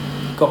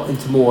got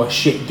into more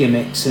shit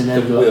gimmicks and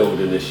then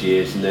wilderness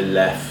years, and then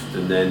left,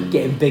 and then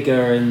getting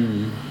bigger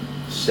and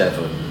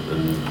Seven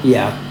and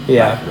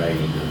Black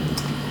Rain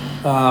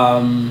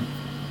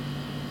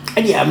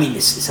and I mean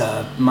it's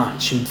a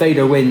match and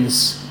Vader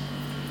wins.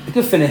 A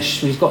good finish.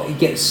 He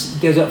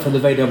goes up for the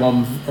Vader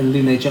bomb and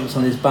Luna jumps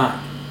on his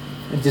back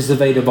and does the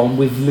Vader bomb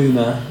with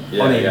Luna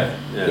on him.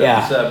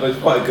 Yeah. But it's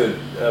quite a good.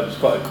 It was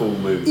quite a cool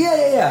move.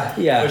 Yeah.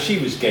 But she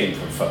was game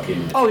for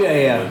fucking. Oh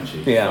yeah.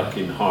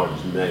 Fucking hard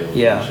as nails.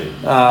 Yeah.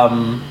 Wasn't she?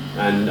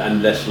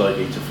 And less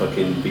likely to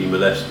fucking be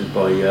molested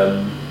by.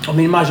 I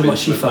mean, imagine what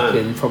she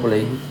fucking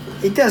probably.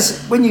 It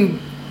does when you.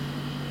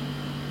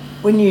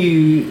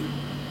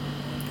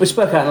 We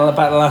spoke out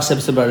about the last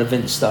episode about the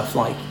Vince stuff.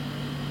 Like,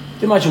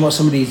 imagine what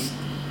some of these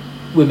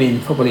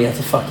women probably had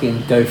to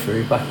fucking go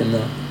through back in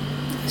the.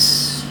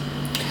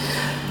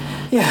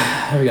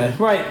 Yeah, there we go.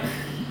 Right.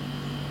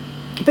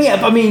 But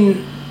yeah, I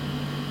mean,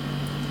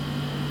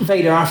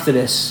 Vader after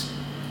this.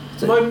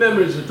 So my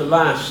memories of the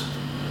last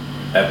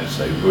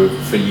episode were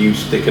for you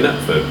sticking up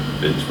for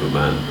Vince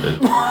McMahon.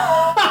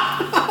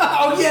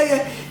 Oh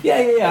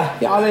yeah.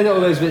 I laid all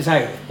those bits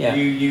out. Yeah.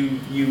 You.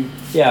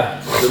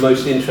 Yeah. The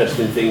most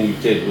interesting thing you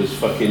did was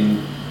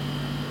fucking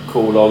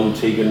call on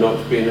Tegan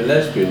Knox being a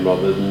lesbian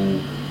rather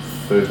than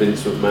for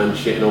Vince McMahon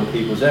shitting on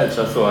people's heads.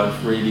 I thought that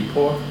was really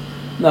poor.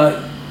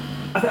 No,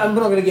 I'm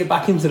not going to get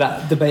back into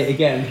that debate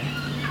again.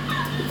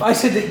 I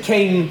said that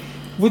Kane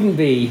wouldn't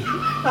be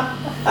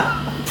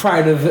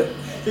proud of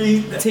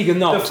Tegan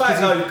Knox. The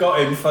fact I've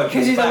got him fucking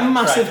because he's a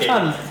massive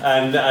cunt.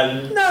 And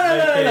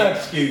no.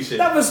 Excuses.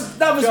 That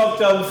was job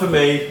done for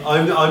me.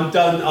 I'm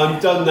done. I'm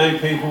done now,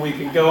 people. We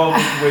can go on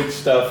with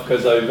stuff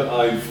because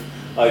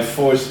I've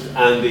forced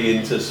Andy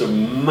into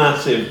some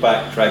massive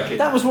backtracking.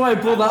 That was why I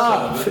brought that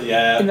up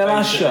in the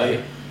last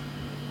show.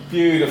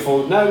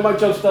 Beautiful. No, my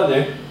job's done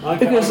here. I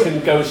can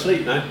go to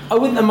sleep now. I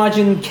wouldn't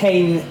imagine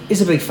Kane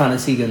is a big fan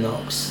of Tegan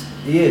Knox.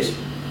 He is.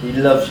 He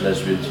loves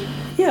lesbians.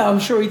 Yeah, I'm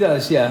sure he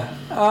does, yeah.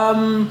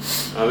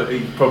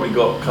 He's probably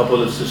got a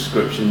couple of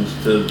subscriptions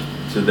to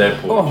their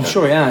porn. Oh, I'm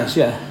sure he has,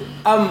 yeah.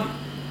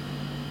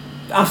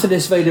 After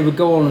this, Vader would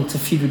go on to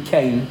feud with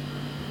Kane.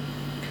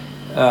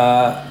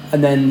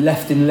 And then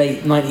left in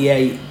late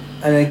 98.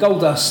 And then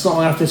Goldust, not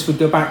long after this, would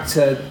go back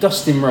to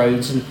Dustin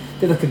Rhodes and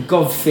did like a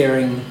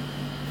God-fearing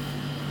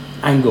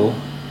angle,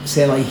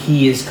 saying like,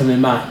 he is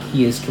coming back.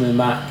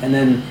 And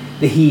then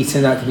the he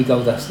turned out to be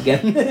Goldust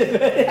again.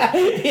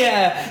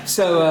 Yeah,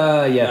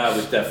 so, yeah. That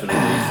was definitely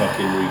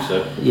fucking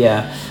Russo.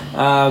 Yeah.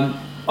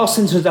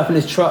 Austin turns up in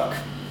his truck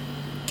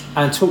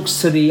and talks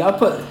to the...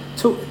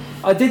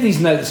 I did these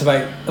notes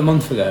about a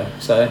month ago,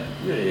 so...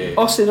 Yeah.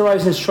 Austin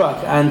arrives in his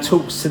truck and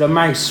talks to the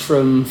mouse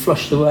from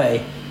Flushed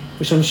Away,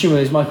 which I'm assuming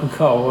is Michael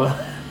Cole,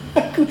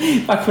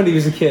 back when he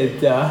was a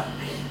kid,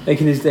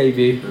 making his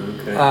debut.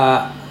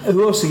 Okay.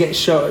 Who also gets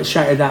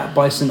shouted at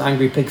by some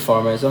angry pig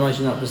farmers. I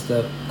imagine that was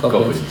the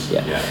Goblins.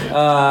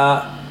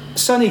 Yeah.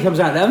 Sunny comes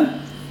at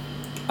them,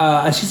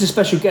 and she's a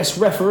special guest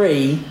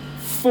referee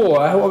for...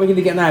 What are we going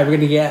to get now? We're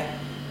going to get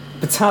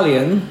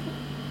Battalion...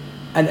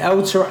 and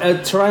El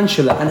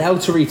Tarantula and El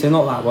Torito,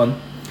 not that one,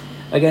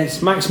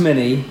 against Max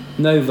Mini,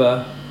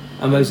 Nova,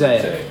 and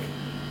Mosaic.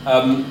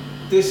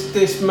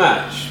 This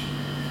match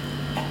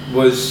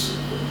was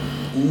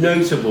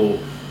notable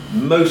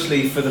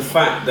mostly for the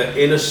fact that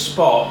in a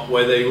spot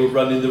where they were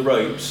running the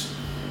ropes,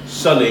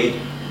 Sonny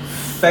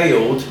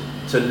failed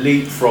to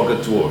leapfrog a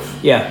dwarf.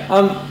 Yeah.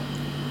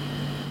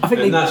 I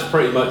think that's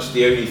pretty much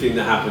the only thing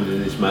that happened in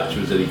this match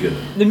was any good.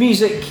 The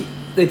music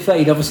they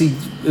played, obviously,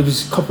 it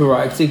was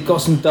copyrighted. They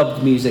got some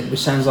dubbed music, which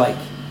sounds like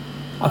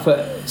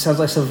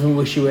something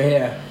Wish You Were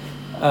Here,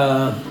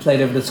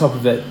 played over the top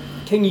of it.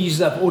 King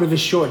used up all of his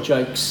short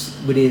jokes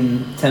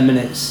within 10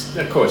 minutes.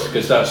 Of course,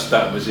 because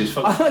that was his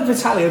fun. I like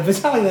Battalion.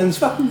 Battalion's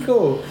fucking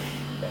cool.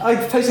 I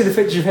posted a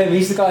picture of him.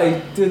 He's the guy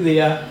doing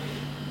the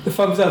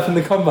thumbs up in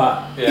the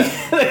combat. Yeah.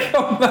 The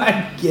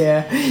combat,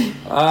 yeah.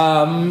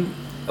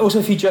 Also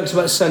a few jokes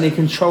about Sonny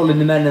controlling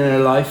the men in her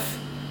life.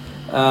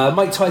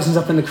 Mike Tyson's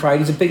up in the crowd.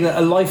 He's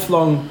a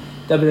lifelong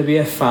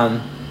WWF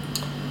fan,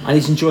 and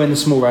he's enjoying the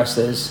small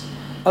wrestlers.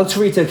 El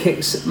Torito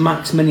kicks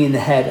Max Mini in the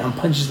head and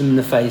punches them in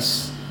the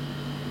face.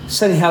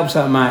 Sonny helps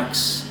out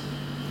Max.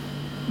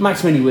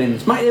 Max Mini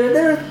wins.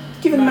 They're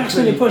giving Max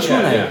Mini a push,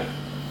 aren't they?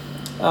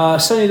 Yeah.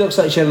 Sonny looks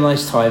like she had a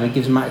nice time and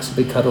gives Max a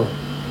big cuddle.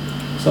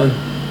 So,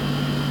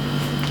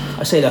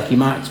 I say lucky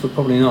Max, but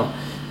probably not.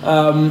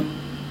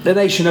 The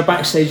Nation are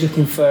backstage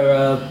looking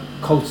for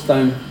Cold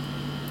Stone.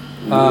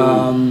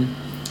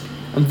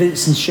 And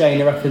Vince and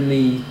Shane are up in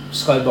the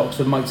skybox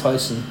with Mike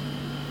Tyson.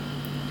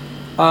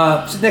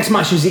 So the next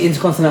match was the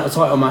Intercontinental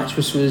title match,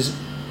 which was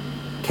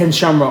Ken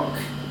Shamrock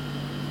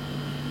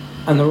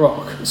and The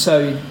Rock.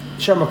 So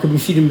Shamrock had been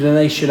feuding with the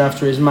Nation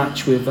after his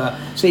match with... the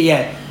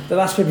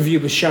last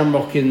pay-per-view was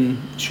Shamrock and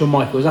Shawn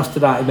Michaels.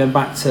 After that, he went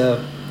back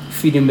to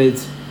feuding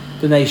with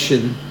the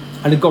Nation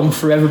and had gone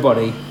through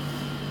everybody.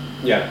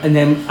 Yeah. And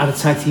then had a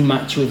tag team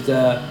match with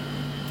the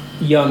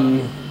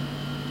young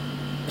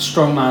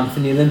strongman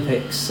from the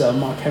Olympics,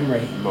 Mark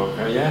Henry.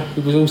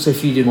 Who was also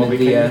feuding with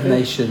the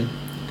Nation.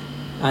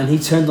 And he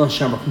turned on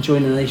Shamrock and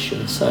joined the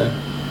Nation. So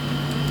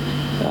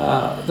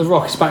The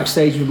Rock is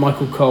backstage with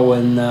Michael Cole,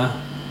 and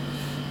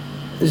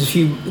there's a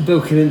few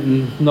Bill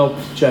Clinton knob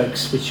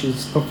jokes, which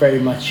is very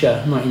much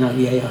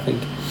 1998, I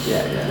think.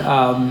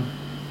 Yeah.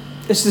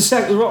 This is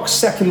The Rock's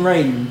second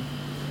reign.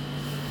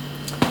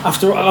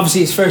 After,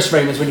 obviously, his first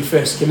reign was when he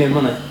first came in,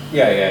 wasn't it?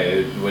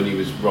 Yeah, when he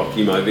was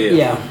Rocky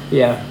Maivia.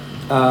 Yeah.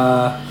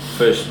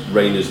 First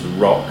reign as The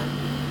Rock.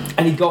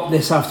 And he got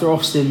this after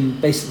Austin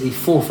basically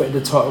forfeited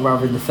the title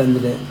rather than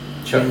defended it.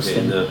 Chucked it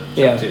in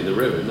the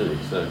river, didn't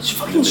he? So, it's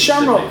fucking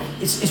Shamrock.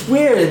 It's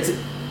weird.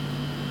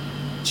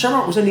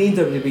 Shamrock was only in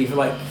WWE for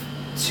like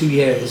 3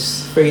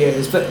 years,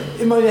 but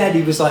in my head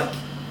he was like,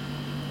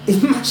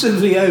 he's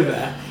massively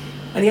over.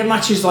 And he had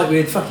matches like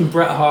with fucking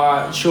Bret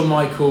Hart, Shawn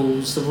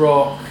Michaels, The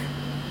Rock,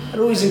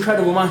 and all these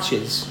incredible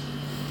matches.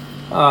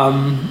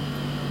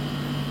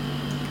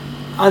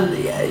 And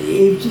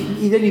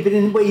he'd only been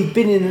in. Well, he'd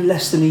been in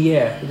less than a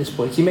year at this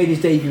point. He made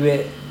his debut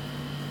at.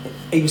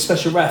 He was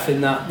special ref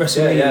in that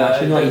WrestleMania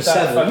match in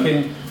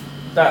 '97.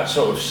 That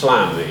sort of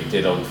slam that he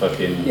did on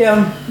fucking.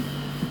 Yeah,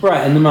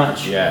 Brett in the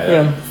match.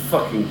 Yeah.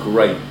 Fucking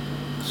great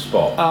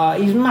spot.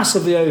 He's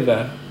massively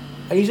over.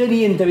 And he's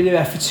only in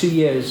WWF for 2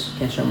 years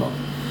against Shamrock.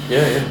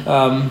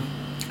 Yeah.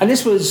 And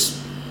this was.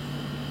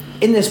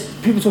 In this,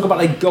 people talk about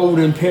like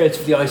golden period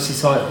of the IC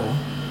title.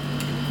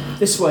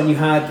 This one you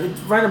had,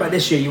 round about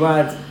this year, you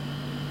had,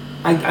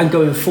 and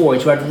going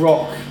forward, you had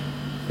Rock,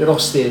 you had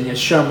Austin, you had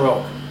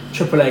Shamrock,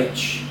 Triple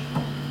H,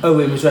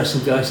 Owen was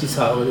wrestling the IC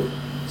title.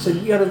 So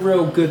you had a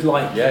real good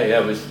like. Yeah.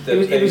 It was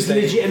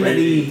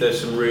legitimately. There's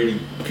some really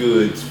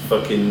good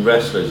fucking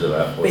wrestlers at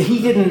that point. But he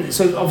didn't.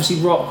 So obviously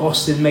Rock,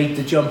 Austin made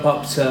the jump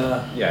up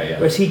to. Yeah.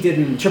 Whereas he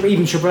didn't.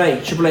 Even Triple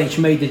H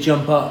made the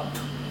jump up.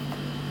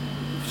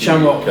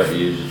 Shamrock. A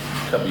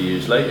couple of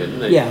years later,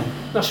 didn't he? Yeah.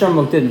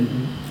 Shamrock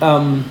didn't.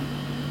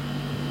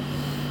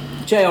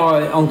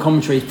 JR on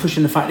commentary is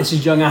pushing the fact this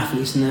is young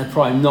athletes in their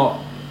prime, not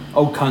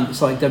old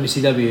cunts like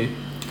WCW.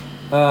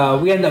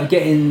 We end up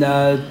getting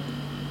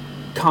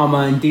Karma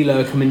and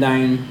D'Lo coming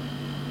down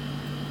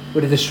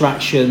with a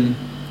distraction.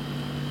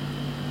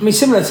 I mean,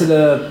 similar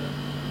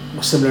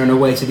in a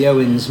way to the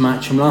Owens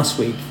match from last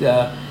week.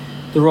 The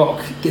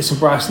Rock gets some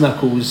brass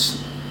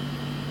knuckles,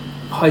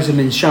 hides them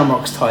in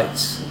Shamrock's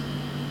tights.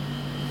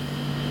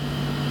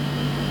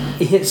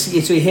 He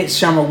hits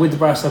Shamrock with the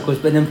brass knuckles,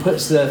 but then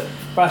puts the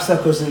brass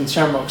knuckles in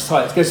Shamrock's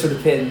tights, goes for the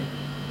pin,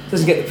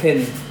 doesn't get the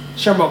pin.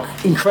 Shamrock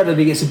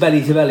incredibly gets a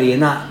belly to belly,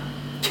 and that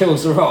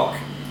kills the Rock.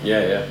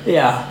 Yeah.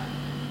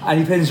 And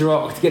he pins the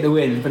Rock to get the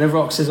win, but then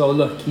Rock says, "Oh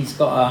look, he's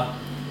got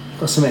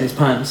something in his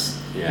pants,"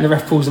 and the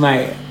ref pulls him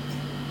out.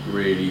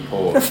 Really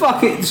poor. The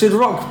fuck it! So the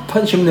Rock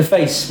punched him in the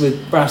face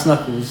with brass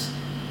knuckles,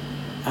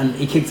 and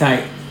he kicked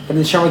out. But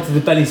then Shamrock did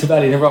the belly to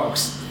belly, and the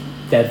Rock's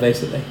dead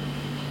basically.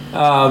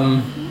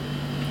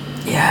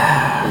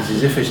 Yeah. It's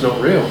as if it's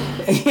not real.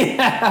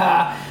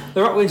 Yeah.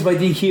 The Rock wins by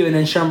DQ, and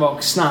then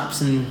Shamrock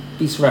snaps and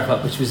beats the ref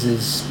up, which was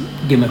his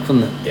gimmick,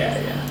 wasn't it?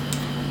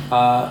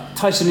 Yeah.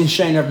 Tyson and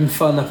Shane are having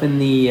fun up in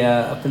the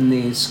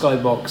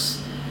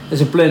skybox.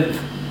 There's a blimp,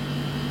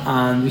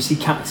 and we see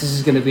Cactus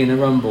is going to be in a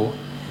rumble.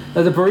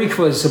 Now the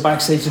Bariquas are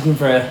backstage looking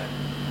for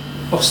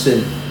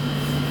Austin,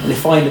 and they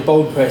find a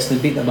bold person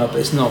and beat them up,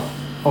 but it's not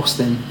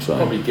Austin. So.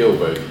 Probably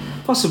Gilbert.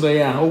 Possibly,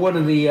 yeah, or one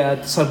of the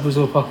disciples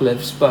of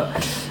Apocalypse, but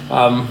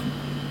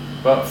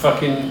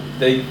fucking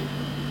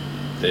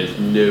there's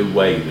no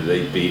way that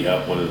they beat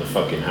up one of the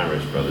fucking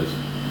Harris brothers.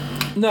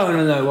 No.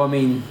 I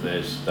mean,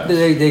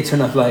 they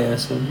turn up later.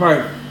 So.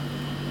 Right.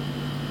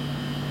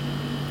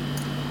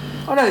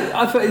 Oh no,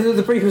 I thought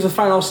the brief was a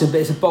fan Austin,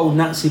 but it's a bold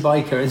Nazi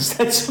biker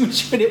instead. So I'm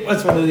sure it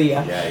was one of the.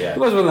 It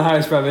was one of the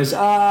Harris brothers.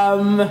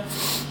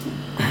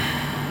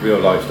 Real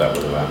life, that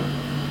would have happened.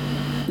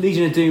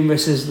 Legion of Doom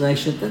versus the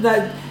Nation.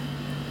 That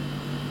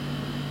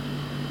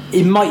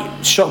it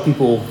might shock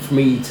people for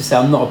me to say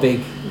I'm not a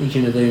big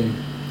Legion of Doom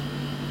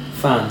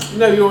fan.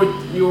 No,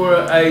 you're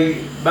a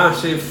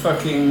massive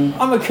fucking.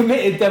 I'm a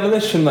committed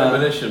Demolition Man.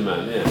 Demolition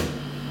Man, yeah.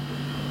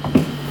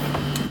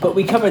 But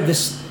we covered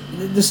this.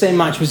 The same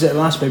match was at the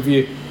last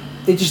pay-per-view.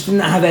 They just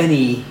didn't have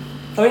any.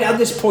 I mean, at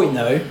this point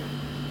though,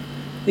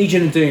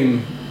 Legion of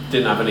Doom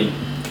didn't have any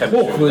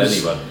chemistry with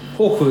anyone.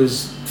 Hawk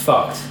was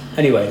fucked.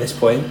 Anyway, at this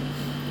point.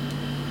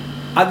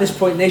 At this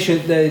point,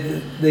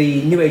 the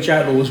New Age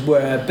Outlaws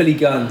were Billy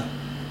Gunn,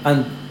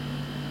 and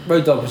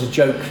Road Dogg was a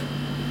joke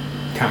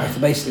character.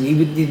 Basically,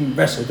 he didn't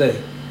wrestle, did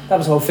he? That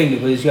was the whole thing.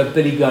 It was you had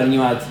Billy Gunn, and you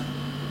had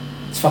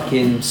his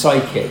fucking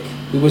sidekick.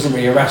 He wasn't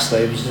really a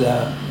wrestler. He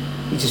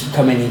just would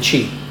come in and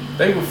cheat.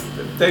 They were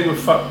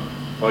fucked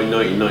by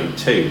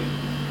 1992.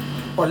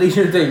 What,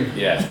 Legion of Doom?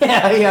 Yeah.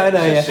 Yeah, I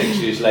know. Yeah. 6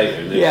 years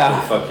later, and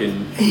they're still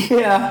fucking.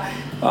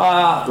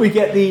 Yeah. We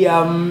get the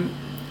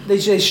they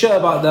show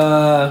about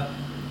the.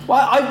 Well,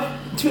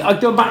 I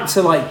go back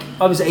to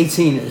I was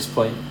 18 at this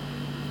point.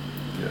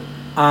 Yeah.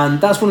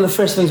 And that's one of the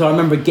first things I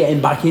remember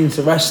getting back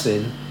into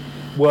wrestling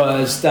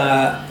was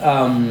that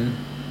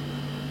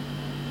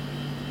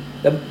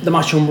the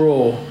match on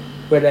Raw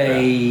where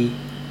they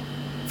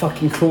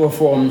fucking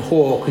chloroformed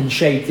Hawk and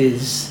shaved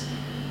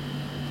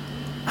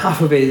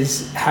half of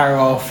his hair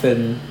off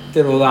and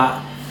did all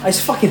that. I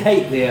just fucking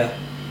hate the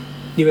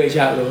New Age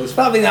Outlaws.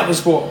 But I think that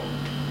was what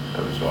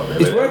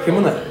it's working,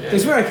 wasn't it? It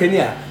was working,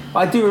 yeah.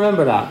 I do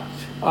remember that.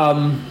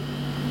 I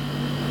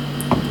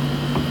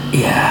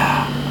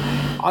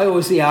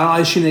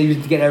assumed they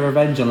would get their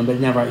revenge on them, but they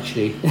never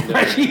actually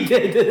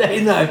did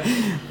they? No.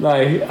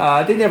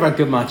 They never had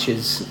good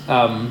matches.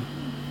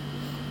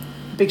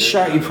 Big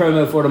shouty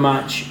promo for the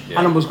match. Yeah.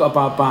 Animal's got a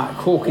bad back.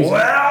 Hawk is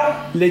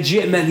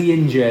legitimately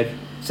injured.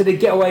 So they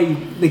get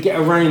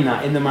around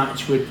that in the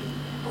match with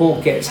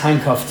Hawk gets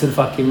handcuffed to the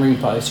fucking ring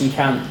post, so he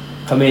can't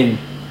come in.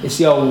 It's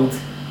the old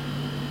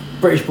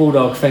British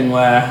Bulldog thing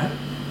where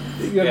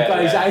the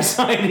guy's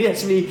outside, he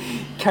has to be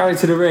carried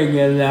to the ring,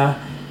 and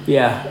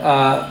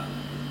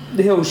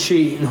the heel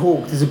sheet and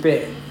Hawk does a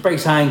bit,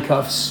 breaks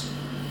handcuffs.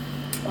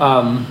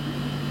 But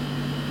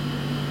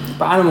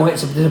But Animal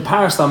hits, there's a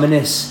power slam in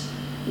this.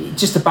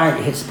 Just about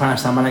hits the power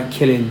slam without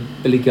killing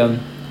Billy Gunn.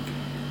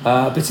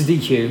 Bit of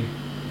DQ,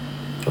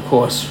 of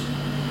course.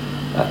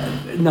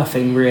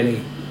 Nothing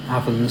really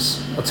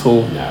happens at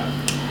all.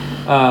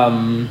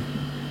 No.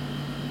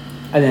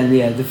 And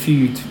then the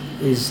feud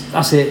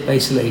that's it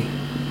basically.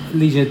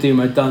 Legion of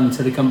Doom are done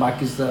until they come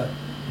back as the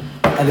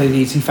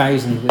LOD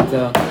 2000 with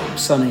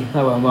Sonny.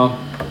 That went well.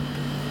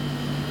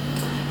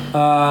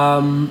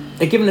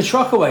 They're giving the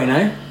truck away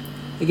now.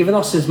 They're giving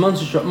Austin's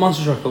monster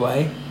truck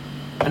away.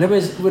 And there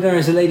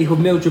is a lady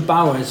called Mildred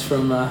Bowers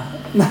from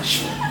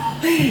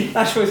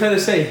Nashville,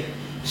 Tennessee.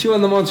 She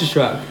won the monster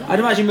truck. I'd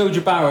imagine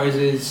Mildred Bowers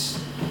is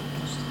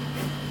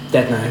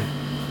dead now.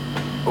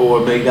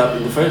 Or made up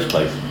in the first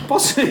place.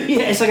 Possibly,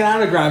 yeah. It's like an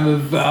anagram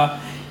of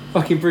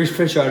fucking Bruce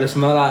Pritchard or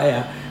something like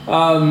that,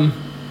 yeah.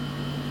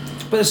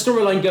 But the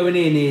storyline going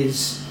in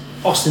is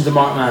Austin's a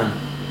marked man.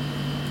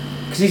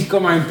 Because he's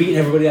gone around beating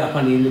everybody up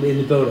in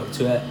the build-up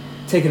to it.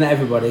 Taking out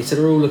everybody, so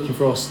they're all looking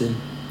for Austin.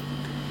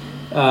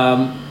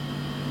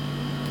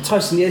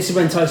 Tyson, this is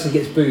when Tyson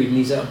gets booed and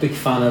he's a big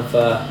fan of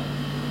the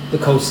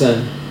Cold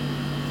Stone.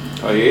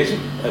 Oh, he is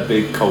a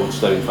big Cold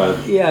Stone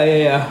fan.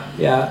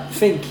 Yeah.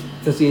 Fink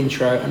does the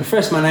intro, and the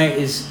first man out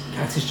is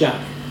Cactus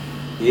Jack.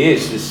 He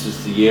is. This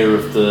is the year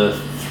of the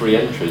 3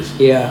 entries.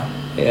 Yeah.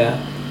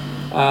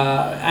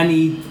 And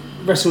he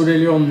wrestled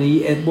earlier on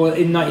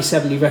in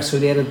 '97. He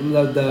wrestled. He had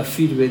the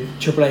feud with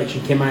Triple H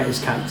and came out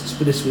as Cactus,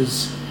 but this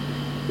was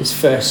his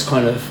first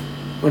kind of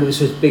one of his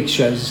first big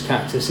shows as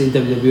Cactus in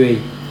WWE.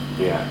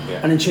 Yeah.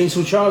 And then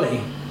Chainsaw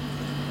Charlie.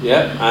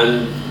 Yeah,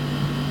 and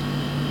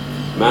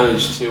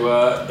managed to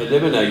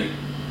eliminate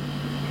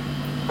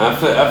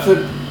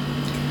after.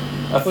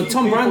 Well,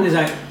 Tom Brand is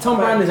out. Tom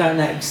Brand is out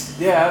next.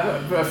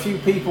 Yeah, a few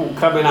people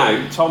coming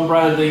out. Tom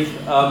Brandy,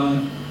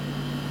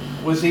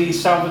 was he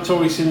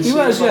Salvatore Sincere? He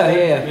was,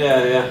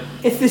 yeah.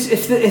 If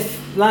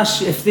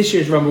this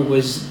year's Rumble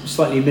was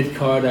slightly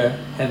mid-carder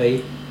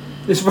heavy,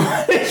 this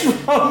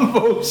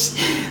Rumble's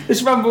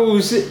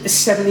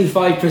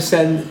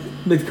 75%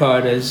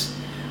 mid-carders.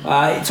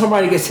 Tom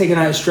Brady gets taken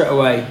out straight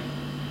away.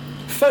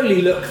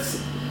 Foley looked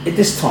at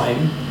this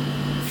time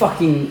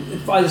fucking.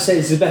 I'd say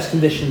this is the best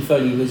condition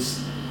Foley was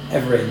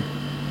ever in,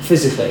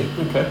 physically.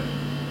 Okay.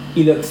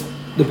 He looked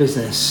the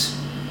business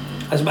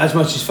as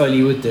much as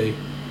Foley would do.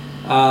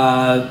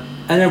 And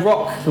then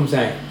Rock comes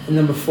out at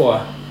number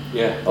 4.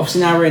 Yeah.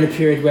 Obviously now we're in a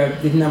period where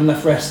they didn't have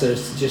enough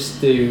wrestlers to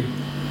just do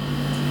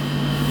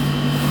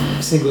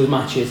singles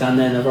matches and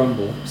then a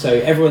Rumble. So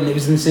everyone that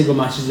was in single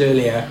matches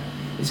earlier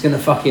is going to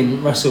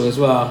fucking wrestle as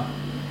well.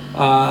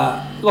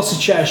 Lots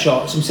of chair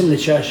shots, some similar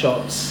chair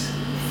shots.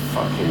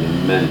 Fucking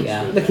immense.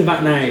 Yeah. Looking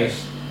back now,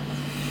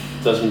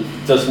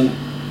 doesn't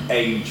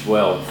age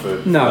well for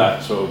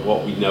that sort of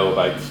what we know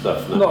about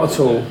stuff now. Not at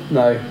all.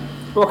 No.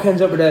 Rock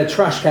ends up with a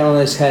trash can on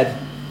his head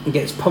and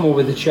gets pummeled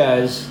with the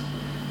chairs.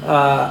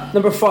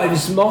 Number 5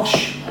 is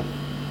Mosh.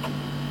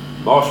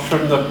 Mosh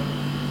from the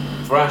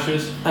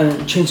Thrashers.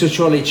 And Chainsaw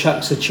Charlie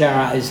chucks a chair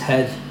at his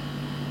head.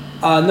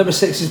 Number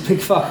 6 is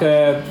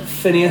Pigfucker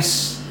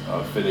Phineas.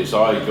 Phineas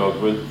I.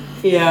 Godwin.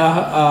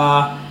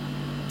 Yeah.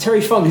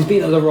 Terry Funk is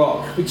beating up The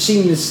Rock, which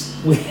seems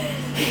weird.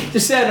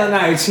 Just saying that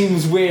now, it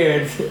seems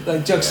weird.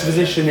 Like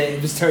juxtaposition, it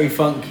was Terry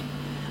Funk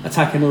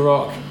attacking The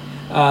Rock.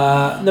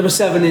 Number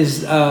 7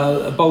 is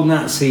a bold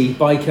Nazi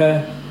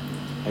biker.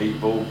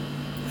 8-Ball.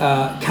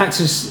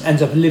 Cactus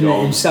ends up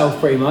eliminating himself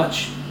pretty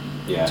much.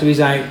 Yeah. So he's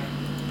out.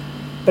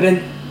 But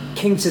then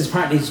King says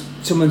apparently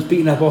someone's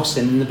beating up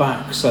Austin in the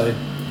back. So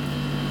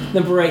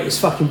number 8 is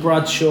fucking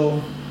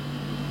Bradshaw.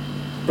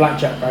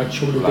 Blackjack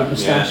Bradshaw with a big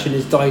moustache and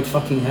his dyed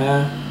fucking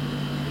hair.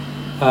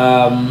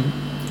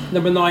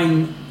 Number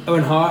 9,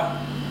 Owen Hart.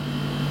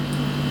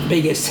 But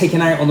he gets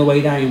taken out on the way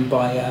down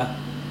by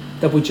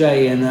Double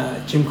J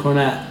and Jim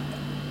Cornette.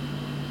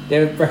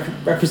 They're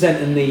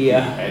representing the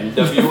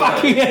NWA.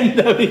 Fucking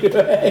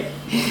NWA.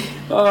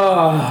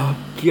 Oh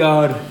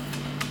God.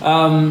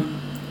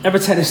 Number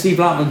 10 is Steve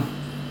Blackman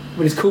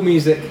with his cool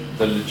music.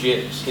 The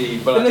legit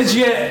Steve Blackman. The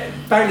legit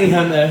bounty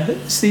hunter,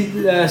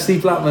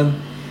 Steve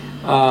Blackman.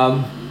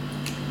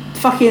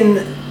 Fucking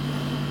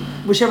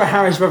whichever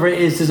Harris brother it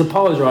is, there's a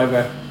pile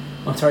driver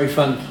on Terry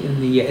Funk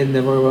in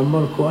the Royal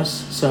Rumble, of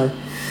course. So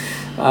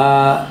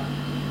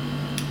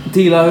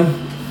D'Lo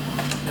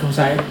comes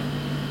out.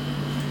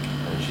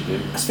 As you do.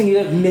 I think you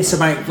don't miss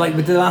about, like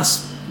with the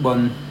last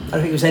one, I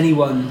don't think it was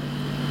anyone.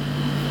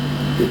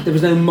 There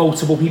was no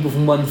multiple people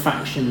from one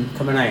faction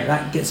coming out.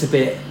 That gets a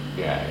bit.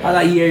 Yeah.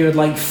 That year you had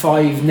like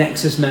 5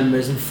 Nexus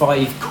members and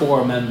 5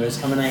 core members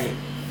coming out. You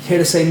hear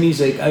the same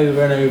music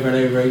over and over and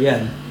over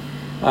again.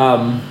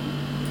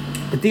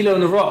 The D'Lo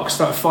and The Rock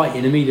start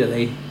fighting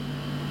immediately.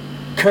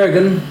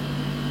 Kurgan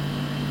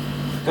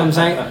comes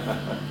out,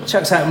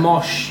 chucks out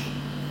Mosh.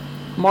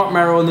 Mark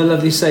Merrill and the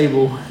Lovely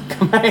Sable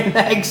come out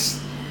next.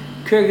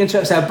 Kurgan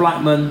chucks out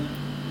Blackman.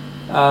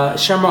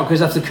 Shamrock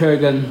goes after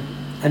Kurgan,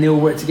 and they all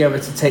work together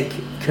to take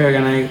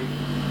Kurgan out.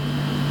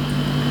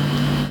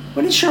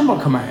 When did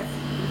Shamrock come out?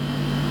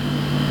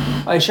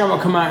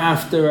 Shamrock come out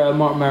after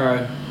Mark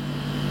Merrow.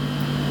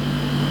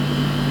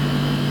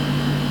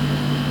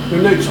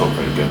 Your notes not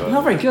very good.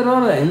 Not very good,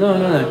 are they?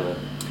 No.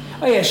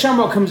 Oh yeah,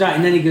 Shamrock comes out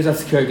and then he goes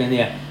after Kurgan.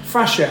 Yeah,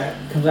 Thrasher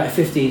comes out at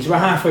 15. So we're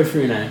halfway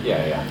through now.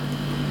 Yeah.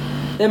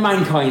 Then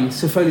Mankind.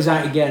 So Foley's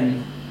out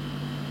again.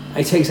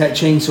 He takes out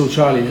Chainsaw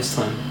Charlie this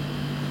time.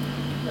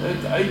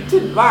 It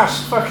didn't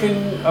last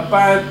fucking a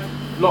bad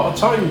lot of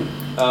time.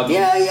 He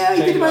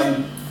did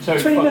about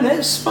 20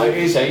 minutes. At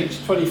his age,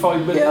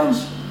 25 minutes. Yeah.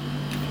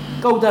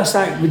 Goldust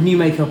out with new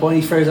makeup on.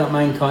 He throws out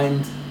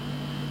Mankind.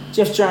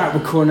 Jeff Jarrett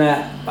with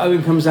Cornette.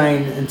 Owen comes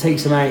down and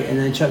takes him out and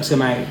then chucks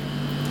him out.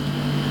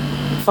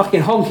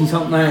 Fucking Honky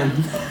Tonk Man.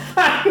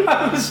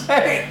 I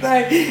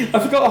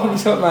forgot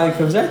Honky Tonk Man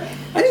comes out.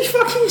 And he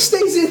fucking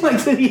stays in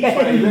like to the end.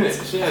 20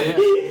 minutes, yeah.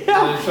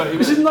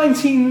 This is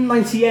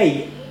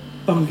 1998,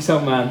 Honky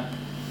Tonk Man.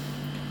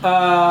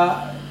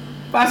 But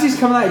as he's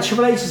coming out,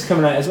 Triple H is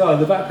coming out as well in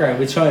the background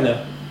with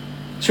China.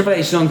 Triple H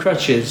is on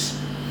crutches.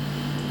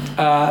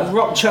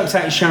 Rock chucks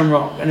out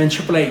Shamrock, and then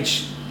Triple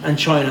H and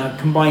China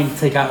combine to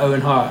take out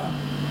Owen Hart.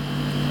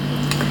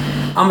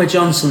 Ahmed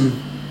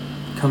Johnson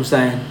comes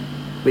down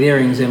with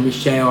earrings in,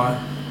 which JR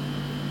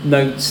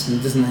notes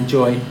and doesn't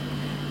enjoy.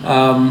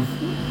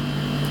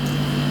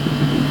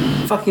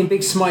 Fucking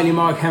big smiley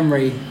Mark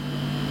Henry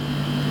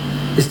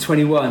is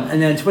 21,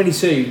 and then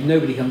 22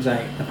 nobody comes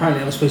out. Apparently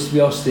that was supposed to be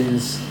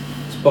Austin's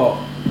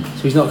spot,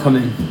 so he's not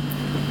coming.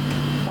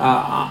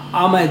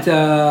 Ahmed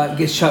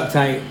gets chucked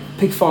out.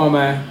 Pig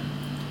Farmer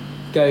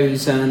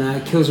goes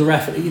and kills a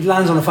ref. He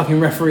lands on a fucking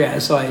referee at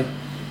the side.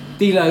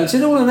 D-Lo,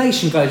 so all the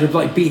nation guys are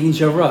like beating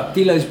each other up.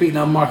 D-Lo's beating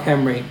up Mark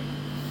Henry.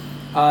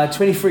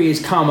 23 is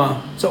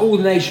Karma, so all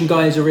the nation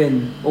guys are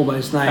in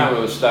almost now.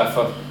 Karma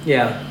Mustafa.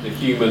 Yeah. The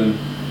human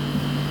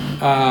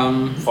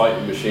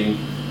fighting machine.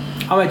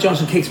 Ahmed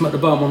Johnson kicks him up the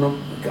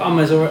bum.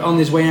 Ahmed's on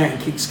his way out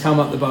and kicks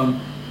Karma up the bum.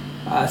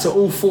 So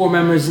all four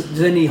members,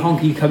 does any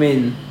Honky come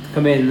in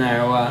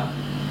now?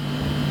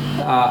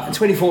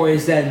 24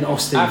 is then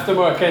Austin. After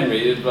Mark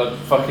Henry,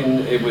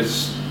 it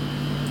was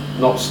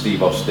not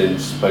Steve Austin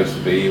supposed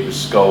to be. It was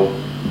Skull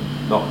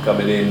not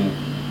coming in.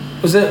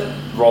 Was it?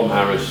 Ron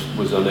Harris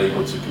was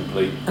unable to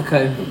compete.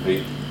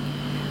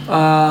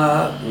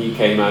 He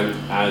came out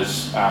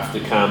as after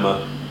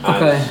Karma.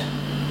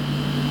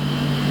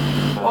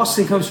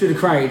 Austin comes through the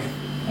crowd.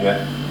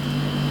 Yeah.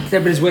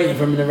 Everybody's waiting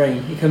for him in the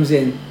ring. He comes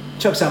in,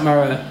 chucks out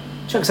Mara,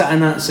 chucks out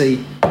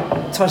Anansi.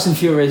 Tyson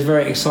Fury is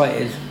very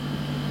excited.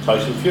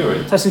 Tyson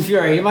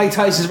Fury. Mike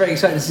Tyson's very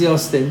excited to see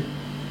Austin.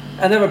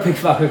 Another pig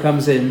fucker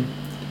comes in.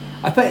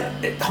 I bet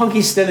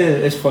Honky's still in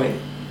at this point.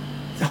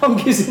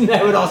 Honky's in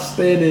there with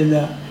Austin and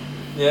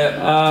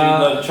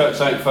Yeah. Chucks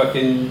out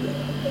fucking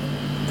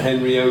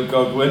Henry O.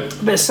 Godwin.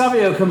 But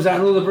Savio comes out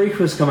and all the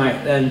Brickers come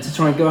out then to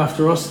try and go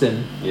after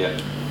Austin. Yeah.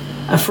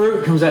 And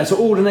Farouk comes out, so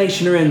all the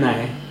nation are in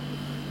now.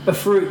 But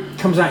Farouk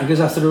comes out and goes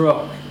after The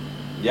Rock.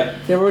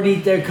 Yep.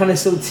 They're kind of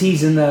still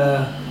teasing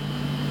the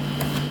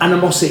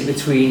animosity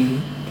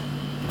between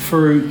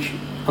Farouk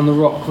and The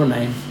Rock, weren't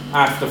they?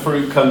 After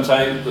Farouk comes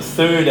out, the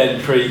third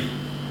entry,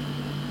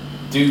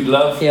 Dude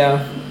Love,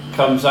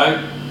 comes out.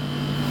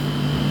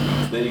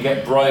 Then you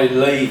get Brian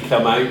Lee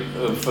come out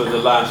for the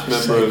last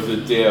member of the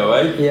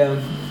DOA. Yeah.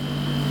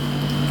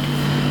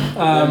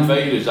 And then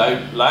Vader's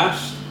out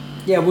last.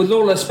 Yeah, well,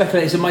 Lawler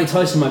speculates that Mike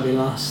Tyson might be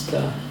last.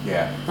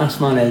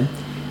 Last man in.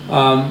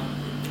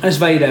 As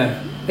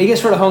Vader. He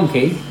gets rid of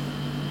Honky.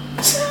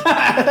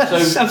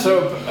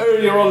 so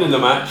earlier on in the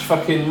match,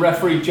 fucking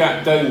referee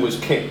Jack Doan was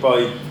kicked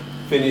by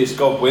Phineas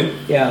Godwin.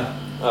 Yeah.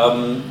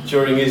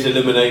 During his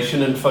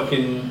elimination and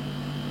fucking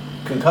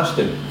concussed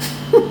him.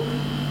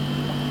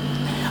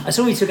 I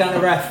saw he took out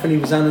the ref when he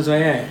was on his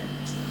way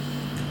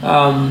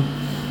out.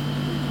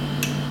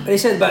 But he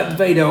said about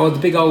Vader, or the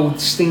big old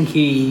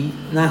stinky,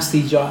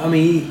 nasty job. I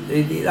mean,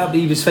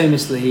 he was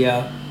famously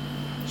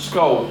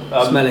Skull.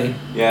 Smelly.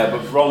 Yeah,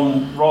 but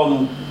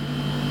Ron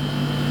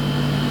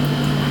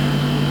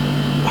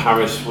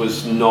Harris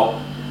was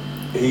not.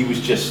 He was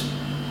just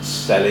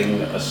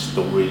selling a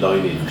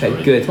storyline into it.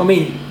 Okay, good. I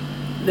mean,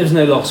 there was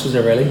no loss, was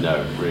there really?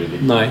 No, really.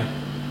 No.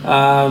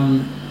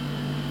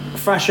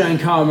 Thrasher and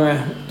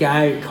Karma get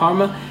out.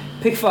 Karma,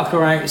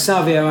 Pigfucker out.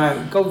 Savio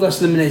out. Goldust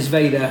eliminates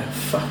Vader.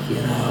 Fucking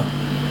hell.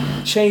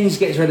 Chains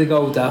gets rid of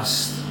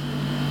Goldust.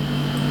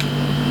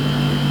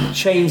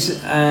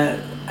 Chains.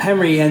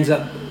 Henry ends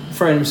up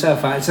throwing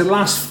himself out. So the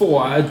last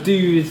four are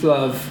Dude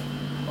Love,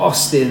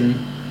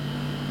 Austin,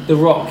 The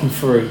Rock, and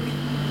Farouk.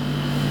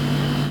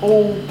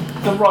 All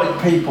the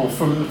right people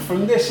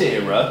from this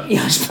era.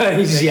 Yeah, I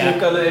suppose.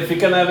 If you're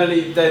gonna have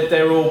any,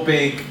 they're all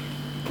big.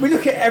 We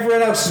look at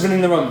everyone else who's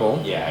winning the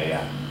Rumble.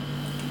 Yeah.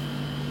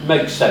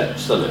 Makes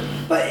sense, doesn't it?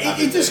 But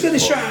it's just going to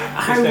show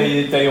how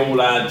they all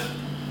had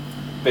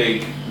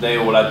big. They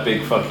all had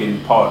big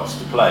fucking parts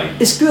to play.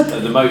 It's good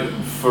at the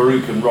moment.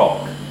 Farouk and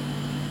Rock,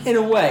 in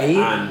a way,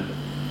 and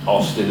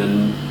Austin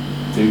and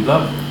Dude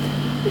Love.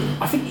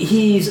 I think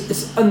he's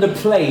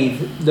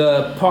underplayed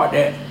the part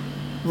that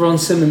Ron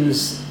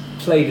Simmons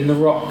played in The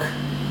Rock,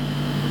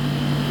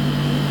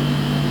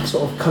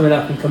 sort of coming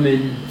up and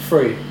coming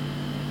through.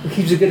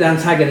 He was a good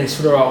antagonist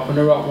for The Rock when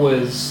The Rock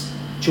was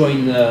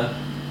joined the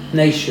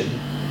Nation.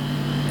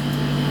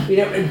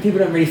 People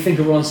don't really think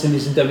of Ron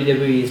Simmons in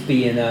WWE as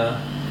being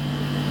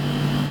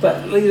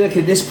but look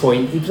at this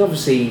point, he was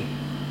obviously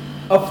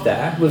up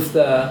there with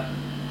the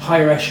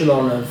higher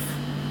echelon of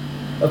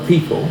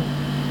people.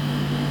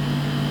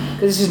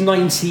 Because this is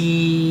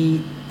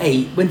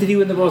 98. When did he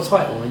win the world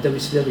title in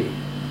WCW?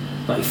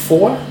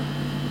 94?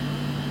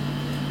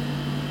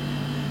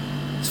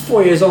 It's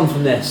 4 years on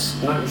from this.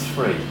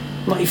 93.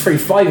 93,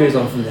 5 years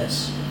on from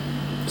this.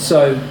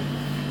 So,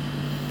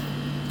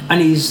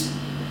 and he's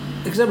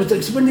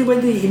because when he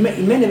main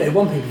evented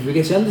one pay-per-view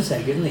against the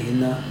Undertaker, didn't he?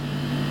 In the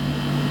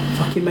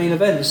fucking main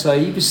event. So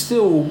he was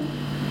still.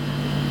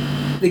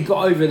 They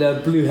got over the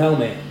blue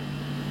helmet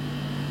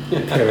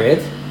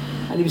period,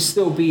 and he was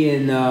still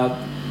being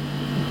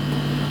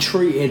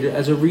treated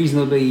as a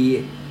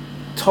reasonably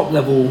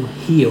top-level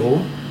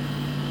heel.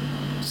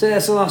 So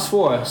that's the last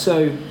 4.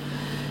 So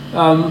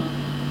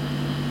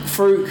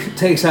Farouk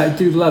takes out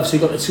Dude Love, so you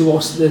got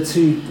the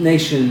two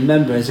Nation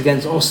members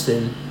against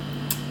Austin,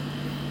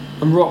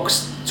 and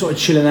Rock's sort of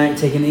chilling out,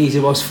 taking it easy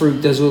whilst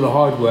Farouk does all the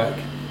hard work.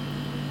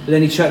 But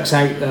then he chucks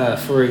out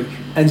Farouk,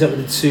 ends up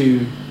with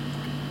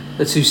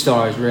the two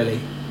stars really,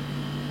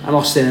 and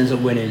Austin ends up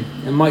winning.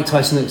 And Mike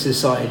Tyson looks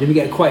excited, and we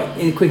get a quick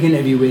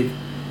interview with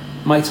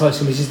Mike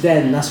Tyson, which is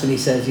then that's when he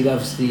says he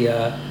loves the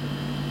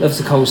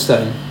Cold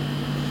Stone.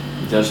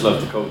 He does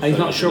love the Cold Stone. And he's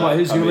not sure about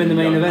who's going to win the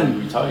main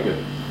event. Tiger.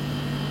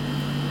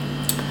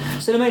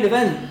 So the main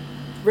event,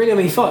 really, I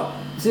mean, fuck.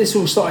 This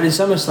all started in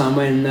SummerSlam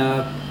when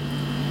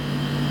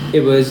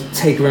it was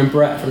Taker and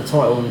Brett for the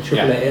title, and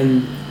Triple H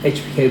and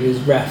HBK was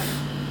ref,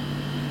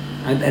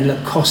 and ended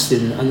up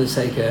costing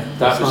Undertaker.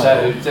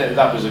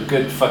 That was a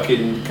good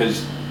fucking,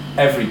 because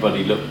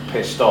everybody looked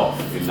pissed off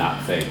in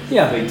that thing.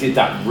 Yeah, they did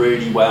that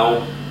really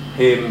well.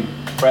 Him,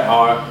 Bret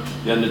Hart,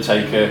 the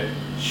Undertaker,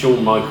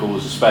 Shawn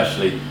Michaels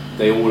especially.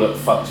 They all looked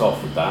fucked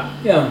off with that.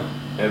 Yeah,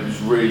 it was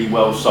really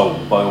well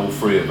sold by all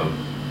 3 of them.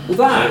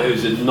 Well, it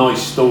was a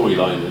nice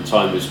storyline at the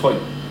time. It was quite.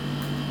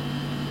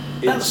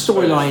 That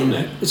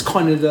storyline is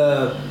kind of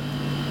the.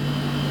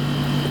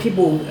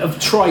 People have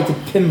tried to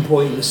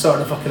pinpoint the start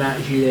of the fucking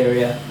Attitude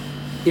Area,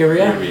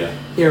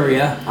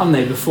 haven't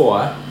they,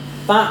 before?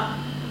 That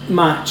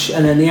match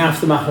and then the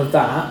aftermath of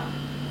that,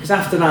 because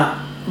after that,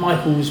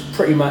 Michael's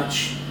pretty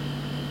much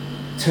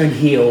turned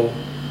heel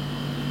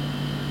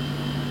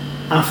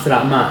after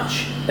that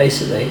match,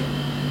 basically.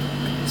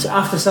 So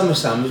after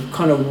SummerSlam was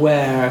kind of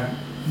where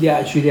the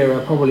Attitude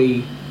Era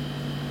probably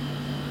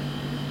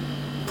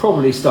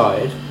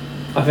started,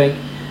 I think.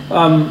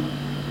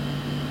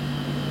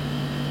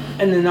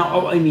 And then,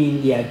 I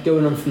mean,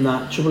 going on from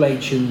that, Triple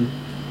H and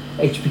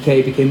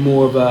HBK became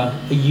more of a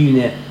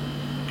unit.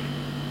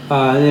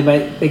 And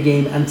they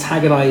became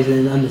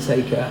antagonising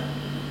Undertaker,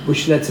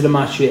 which led to the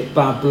match at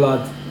Bad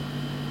Blood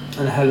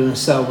and Hell in a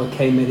Cell where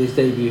Kane made his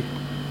debut.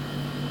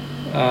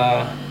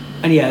 And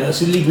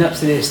that's leading up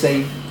to this,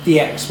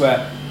 DX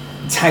were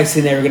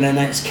touting they were going to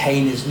announce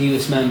Kane as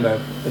newest member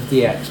of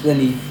DX, but then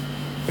he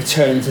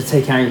returned to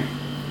take out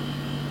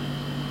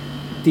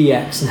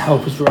DX and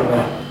help his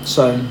brother.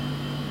 So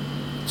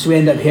we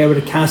end up here with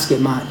a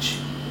casket match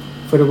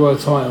for the world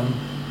title.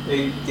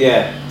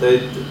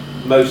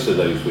 Most of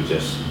those were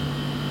just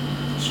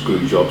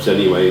screw jobs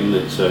anyway, isn't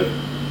it? So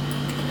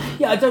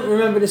I don't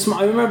remember this.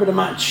 I remember the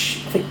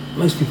match. I think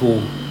most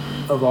people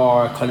of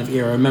our kind of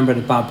era remember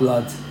the Bad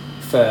Blood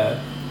for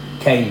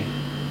Kane.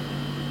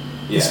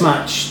 Yeah. This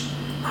match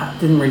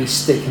didn't really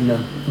stick in the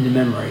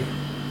memory.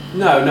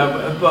 No,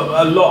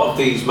 but a lot of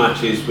these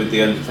matches with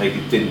the Undertaker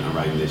didn't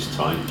around this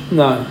time.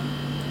 No.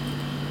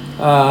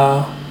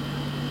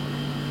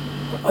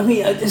 I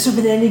mean, has there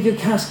been any good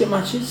casket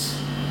matches?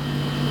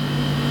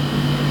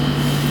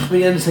 I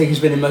mean, the Undertaker's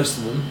been in most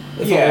of them.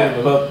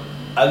 But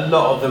a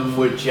lot of them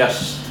were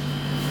just.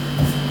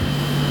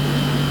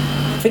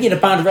 I think he had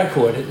a bad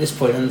record at this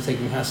point,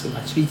 Undertaker casket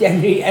match. He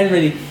generally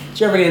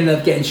ended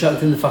up getting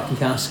chucked in the fucking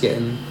casket,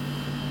 and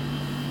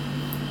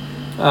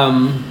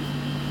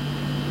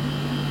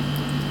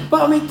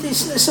but I mean,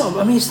 it's not.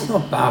 I mean, it's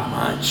not a bad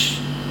match.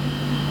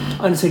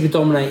 Undertaker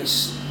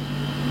dominates.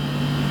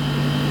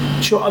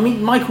 Sure. I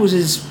mean, Michaels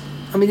is.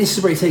 I mean, this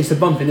is where he takes the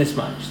bump in this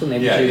match,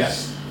 doesn't he?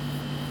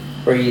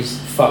 Where he's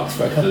fucked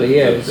for a couple of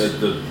years.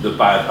 The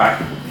bad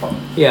back bump.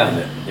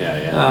 Yeah.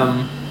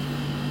 Yeah.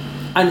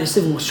 And it's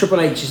still Triple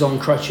H is on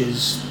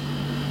crutches.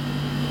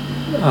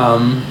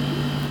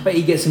 But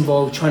he gets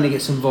involved, trying to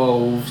get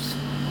involved.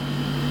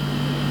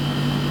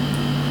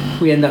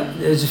 We end up.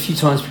 There's a few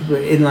times people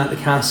are in like the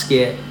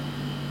casket.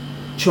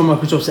 Shawn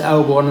Michaels drops the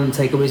elbow on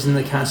Undertaker, is in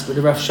the casket, but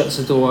the ref shuts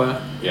the door.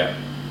 Yeah.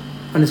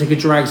 Undertaker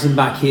drags him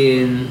back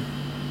in.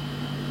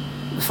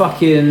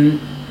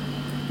 Fucking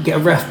get a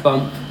ref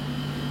bump.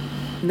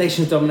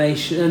 Nation of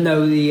Domination.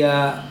 No,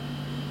 the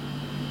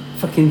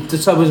fucking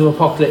Disciples of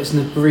Apocalypse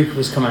and the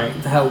Barricas come out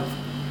to help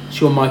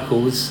Shawn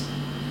Michaels,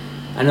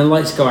 and the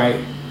lights go out.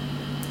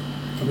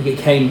 And we get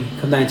Kane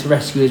come down to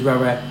rescue his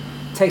brother.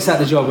 Takes out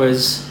the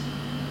jobbers.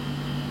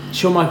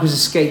 Shawn Michaels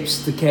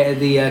escapes the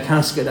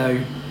casket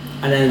though,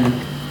 and then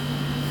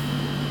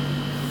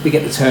we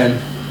get the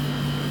turn.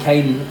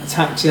 Kane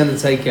attacks the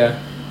Undertaker,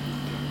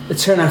 the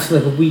turn after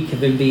like a week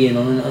of him being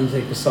on the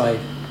Undertaker's side.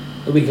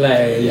 A week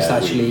later,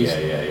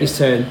 his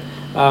turn.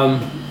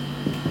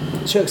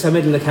 Chuck's in the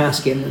middle of the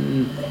casket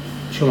and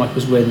Shawn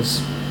Michaels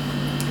wins.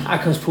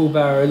 Out comes Paul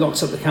Bearer,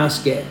 locks up the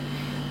casket.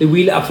 They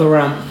wheel it up the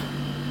ramp.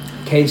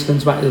 Kane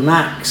comes back with an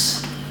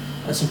axe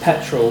and some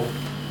petrol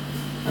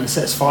and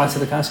sets fire to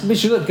the casket,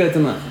 which look good,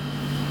 doesn't it?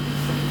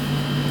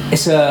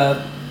 It's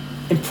a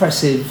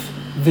impressive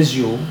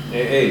visual.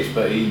 It is,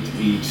 but he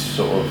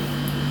sort of,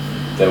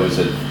 there was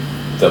a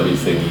dummy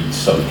thing he'd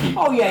sunk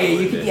people. Oh yeah.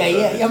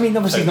 I mean,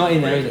 obviously not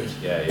in there, is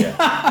he? Yeah.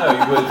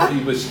 No,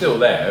 he was still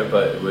there,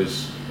 but it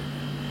was.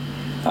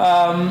 The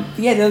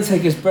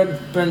Undertaker's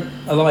burnt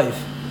alive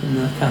in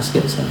the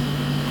casket. So.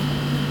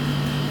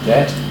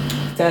 Dead.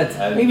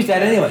 He was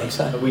dead anyway.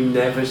 So. We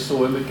never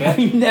saw him again.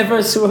 We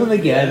never saw him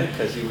again.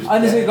 Because he was.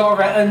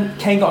 And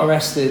Kane got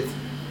arrested.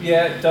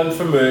 Yeah, done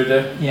for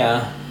murder.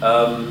 Yeah.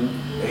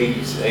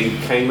 He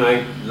came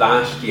out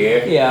last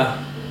year. Yeah.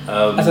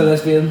 As a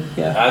lesbian.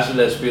 Yeah. As a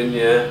lesbian,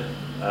 yeah.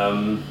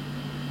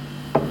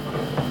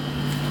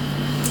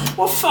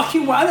 Well,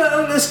 fucking.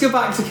 Let's go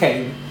back to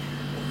Kane.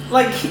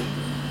 Like.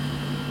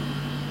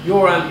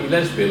 You're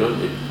anti-lesbian,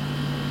 aren't you?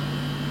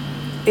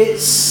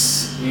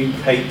 You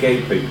hate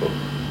gay people.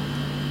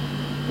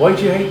 Why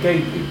do you hate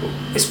gay people?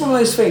 It's one of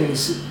those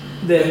things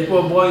that.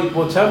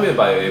 Well, tell me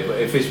about it.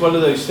 If it's one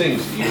of those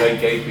things that you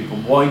hate gay people,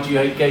 why do you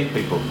hate gay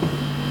people?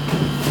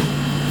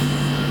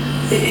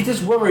 It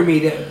does worry me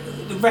that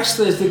the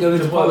wrestlers that go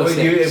into politics.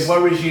 It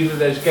worries you that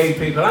there's gay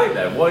people out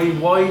there.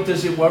 Why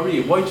does it worry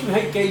you? Why do you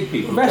hate gay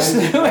people? Why does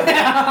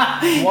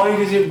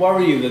it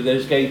worry you that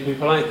there's gay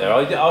people out there?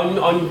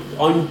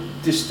 I'm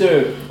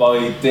disturbed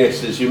by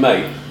this as your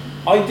mate.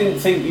 I didn't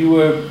think you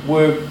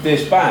were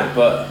this bad,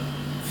 but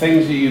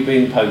things that you've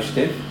been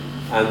posting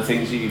and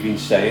things that you've been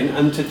saying,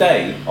 and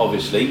today,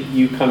 obviously,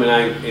 you coming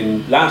out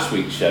in last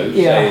week's show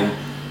saying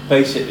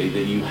basically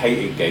that you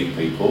hated gay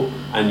people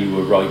and you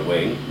were right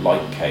wing,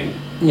 like Kane.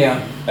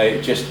 Yeah.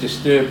 It just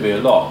disturbed me a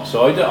lot.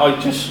 So I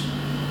just,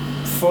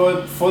 for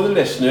the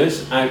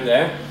listeners out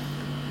there,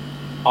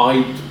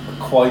 I'd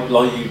quite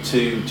like you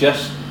to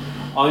just,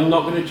 I'm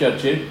not going to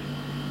judge you,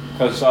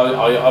 because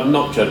I'm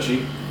not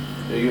judgy.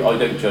 I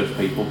don't judge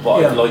people,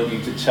 but I'd like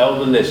you to tell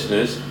the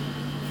listeners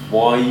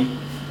why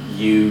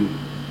you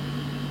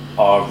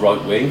are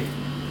right wing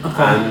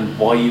and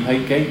why you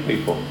hate gay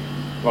people.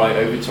 Right,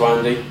 over to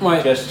Andy.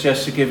 Right.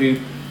 Just to give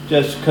you,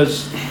 just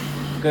because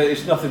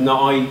it's nothing that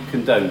I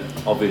condone,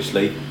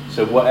 obviously.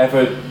 So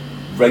whatever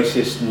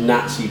racist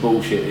Nazi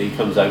bullshit he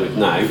comes out with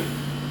now,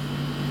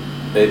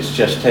 it's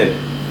just him.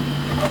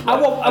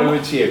 Over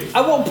to you.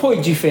 At what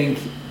point do you think?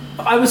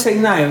 I would say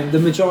now the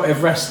majority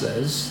of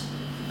wrestlers.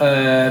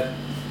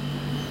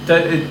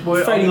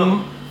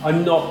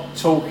 I'm not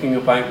talking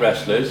about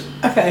wrestlers.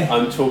 Okay.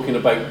 I'm talking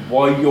about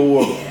why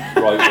you're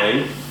right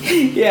wing.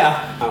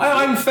 Yeah.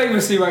 I'm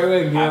famously right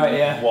wing. Right,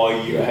 yeah.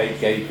 Why you hate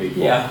gay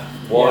people. Yeah.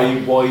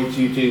 Why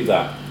do you do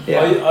that?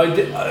 Yeah.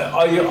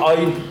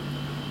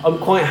 I'm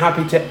quite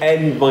happy to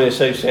end my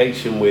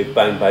association with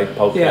Bang Bang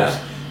Podcast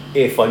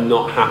if I'm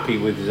not happy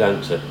with his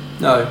answer.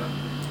 No.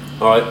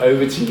 All right,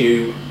 over to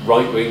you,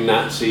 right-wing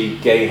Nazi,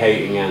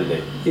 gay-hating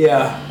Andy.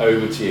 Yeah.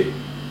 Over to you.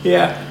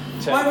 Yeah.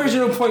 My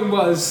original point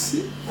was...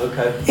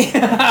 Okay.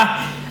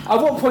 At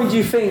what point do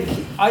you think...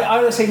 I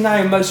would say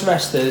now most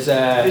wrestlers...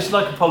 It's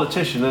like a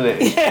politician,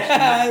 isn't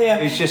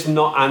it? He's just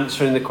not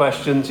answering the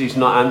questions. He's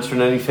not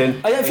answering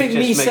anything. I don't think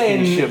me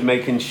saying...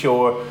 making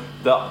sure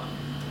that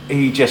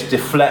he just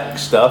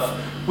deflects stuff.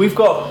 We've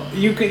got...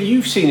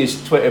 You've seen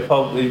his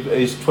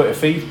Twitter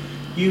feed.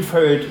 You've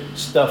heard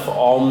stuff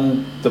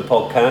on the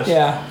podcast.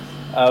 Yeah.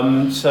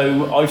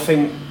 So I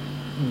think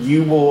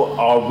you all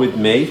are with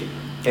me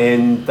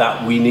in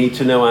that we need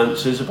to know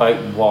answers about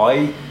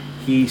why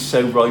he's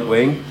so right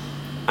wing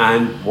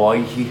and why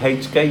he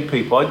hates gay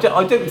people. I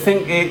don't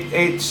think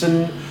it's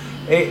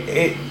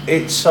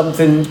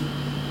something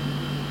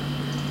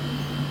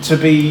to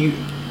be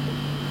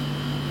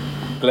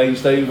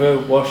glazed over,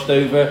 washed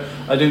over.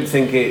 I don't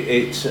think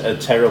it's a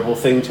terrible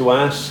thing to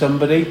ask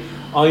somebody.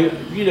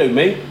 You know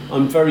me,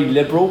 I'm very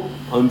liberal.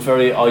 I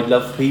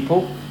love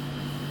people.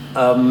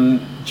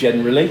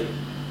 Generally,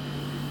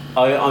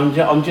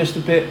 I'm just a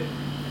bit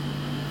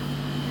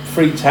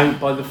freaked out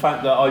by the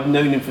fact that I've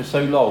known him for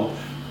so long,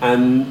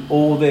 and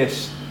all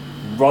this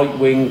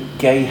right-wing,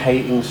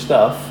 gay-hating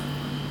stuff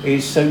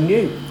is so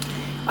new.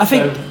 I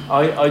think so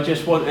I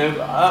just want.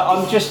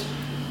 I'm just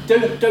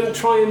don't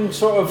try and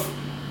sort of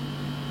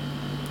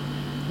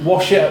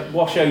wash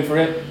over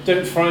it.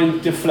 Don't try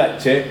and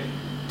deflect it.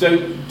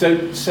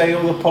 Don't say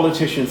all the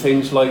politician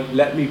things like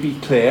 "let me be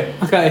clear"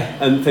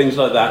 and things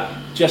like that.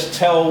 Just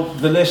tell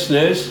the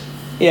listeners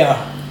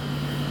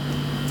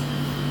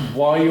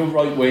why you're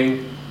right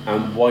wing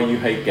and why you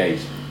hate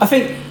gays. I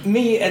think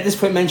me at this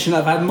point mentioned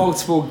I've had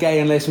multiple gay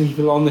and lesbian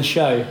people on the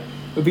show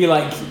would be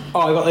like,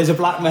 I got loads of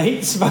black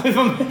mates if I'm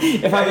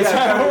a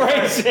terrible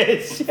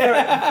racist.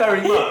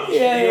 Very much.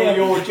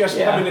 You're just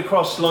coming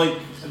across like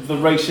the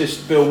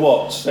racist Bill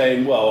Watts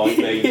saying, "Well, I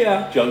made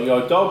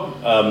Junkyard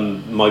Dog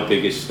my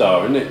biggest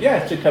star," and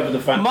to cover the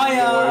fact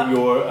that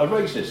you're a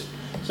racist.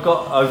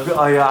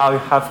 I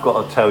have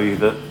got to tell you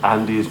that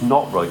Andy is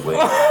not right wing.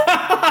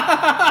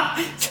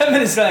 10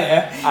 minutes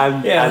later,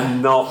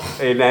 and not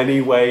in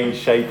any way,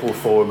 shape, or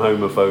form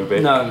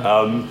homophobic.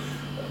 No.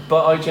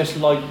 But I just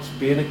liked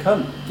being a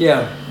cunt.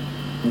 Yeah.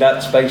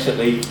 That's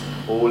basically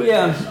all it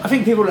is. I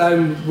think people at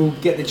home will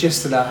get the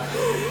gist of that.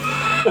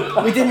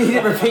 We didn't need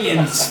it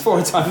repeating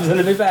 4 times on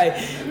a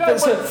buffet. No, it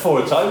wasn't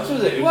 4 times,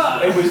 was it? It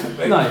was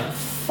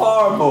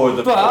far more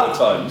than 4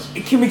 times.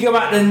 Can we go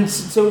back then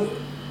to...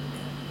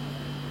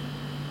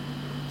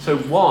 So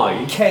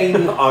why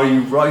Kane are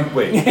you right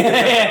wing?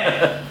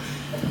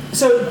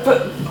 So,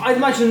 but I'd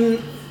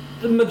imagine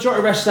the majority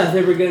of wrestlers if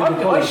they were going to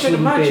be I should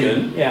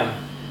imagine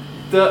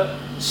that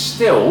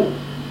still,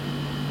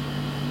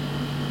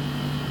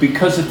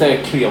 because of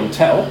their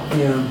clientele,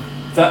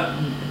 that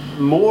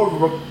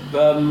more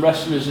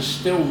wrestlers are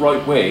still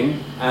right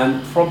wing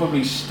and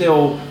probably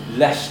still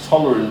less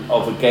tolerant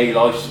of a gay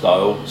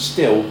lifestyle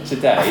still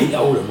today. I think the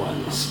older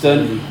ones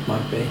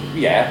might be.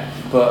 Yeah,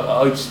 but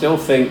I'd still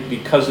think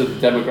because of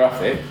the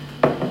demographic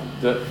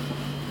that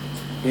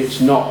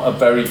it's not a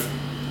very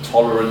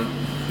tolerant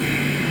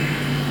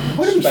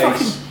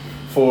space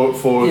for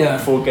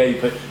gay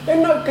people.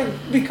 No,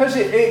 because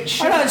it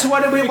should. I know, so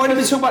why don't we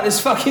talk about this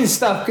fucking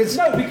stuff? Because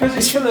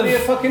it shouldn't be a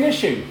fucking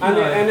issue,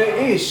 and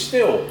it is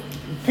still.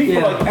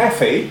 People like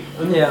Effie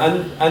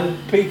and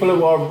people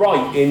who are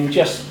right in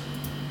just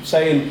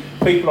saying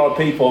people are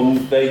people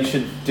and they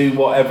should do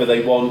whatever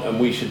they want and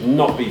we should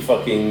not be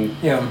fucking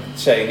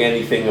saying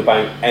anything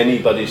about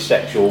anybody's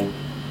sexual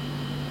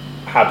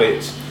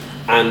habits,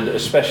 and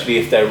especially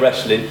if they're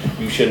wrestling,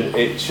 it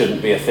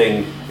shouldn't be a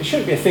thing. It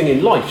shouldn't be a thing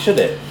in life, should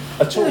it?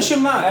 At all. It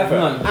shouldn't matter ever.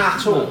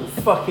 At all.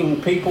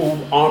 Fucking people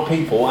are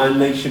people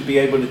and they should be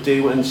able to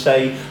do and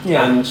say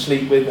and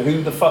sleep with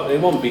who the fuck they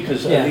want,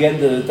 because at the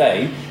end of the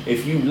day,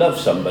 if you love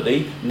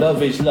somebody,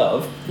 love is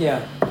love.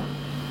 Yeah.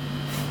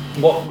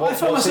 I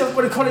found myself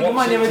with a colleague of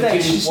mine the other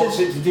day. What's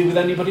it to do with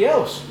anybody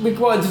else? We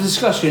got into a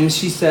discussion.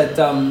 She said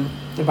about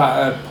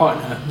her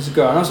partner was a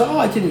girl, and I was like,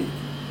 I didn't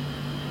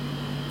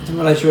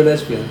realise you were a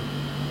lesbian.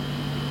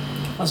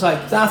 I was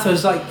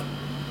like,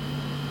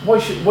 why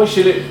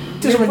should it?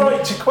 It's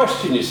right to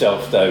question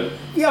yourself, though.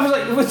 Yeah, I was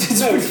like,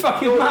 it's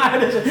fucking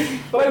mad.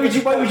 Why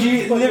would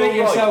you limit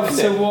yourself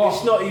to what?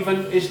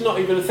 It's not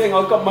even a thing.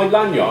 I've got my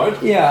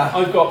lanyard. Yeah.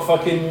 I've got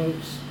fucking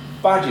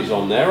badges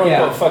on there. I've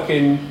got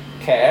fucking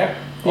care,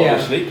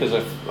 obviously, because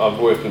I've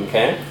worked in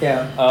care.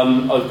 Yeah.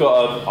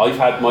 I've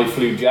had my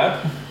flu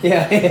jab.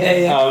 Yeah.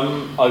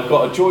 I've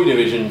got a Joy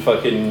Division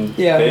fucking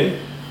pin.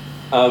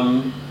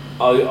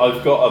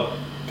 I've got a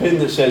pin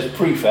that says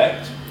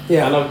prefect.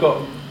 Yeah. And I've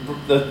got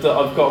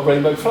a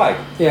rainbow flag.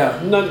 Yeah.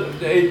 No,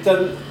 it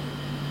doesn't.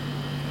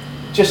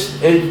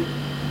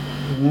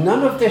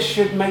 None of this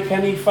should make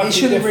any fucking difference. It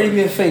shouldn't really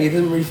be a thing. It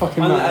doesn't really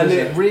fucking matter. And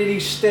it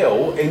really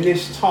still, in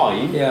this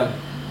time,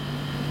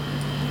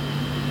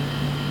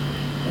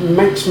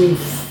 makes me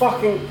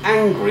fucking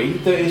angry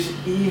that it's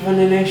even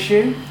an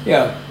issue.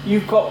 Yeah.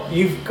 You've got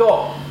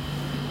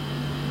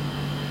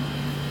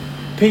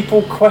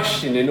people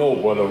questioning, are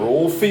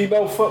all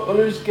female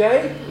footballers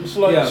gay? It's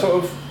like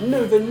sort of,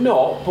 no, they're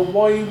not. But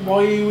why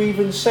are you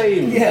even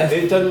saying? Yeah.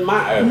 It doesn't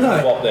matter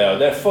what they are.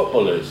 They're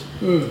footballers.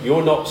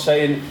 You're not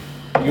saying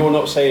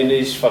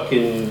is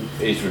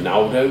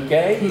Ronaldo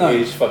gay? No.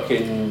 Is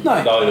fucking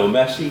Lionel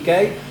Messi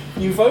gay?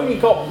 You've only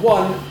got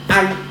one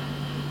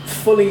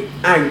fully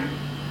out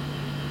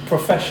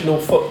professional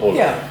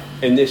footballer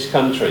in this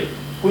country,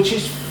 which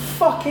is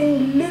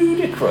fucking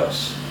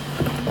ludicrous.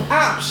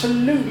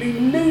 Absolutely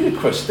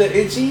ludicrous that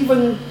it's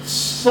even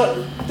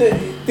that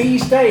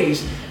these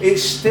days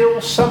it's still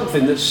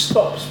something that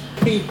stops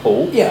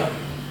people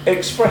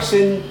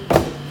expressing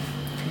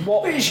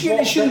what. But it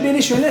shouldn't be an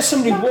issue unless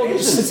somebody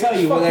wants to tell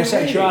you what their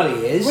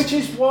sexuality is. Which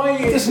is why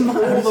it's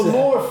all the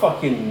more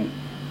fucking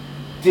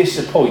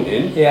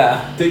disappointing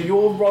that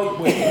you're right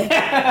wing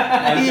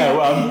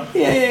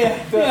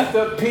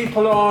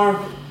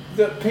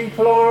that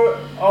people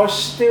are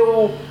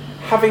still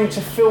having to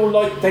feel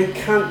like they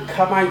can't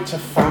come out to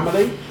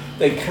family,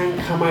 they can't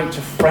come out to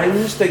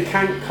friends, they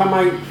can't come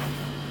out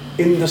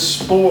in the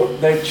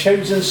sport, their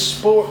chosen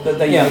sport that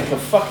they make a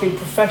fucking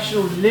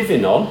professional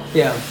living on.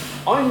 Yeah.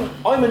 I'm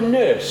a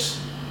nurse.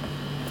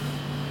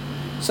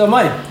 So am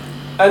I.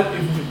 And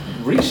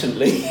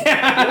recently,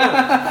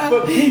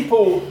 but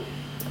people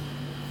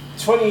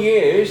 20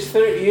 years,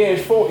 30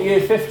 years, 40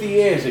 years, 50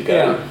 years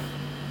ago,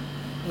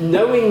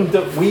 knowing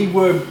that we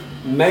were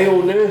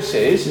male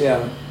nurses,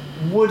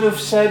 would have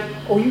said,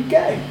 "Oh, you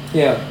gay?"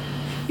 Yeah.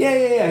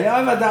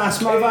 I've had that.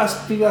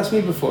 People asked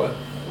me before.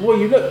 Well,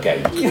 you look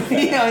gay.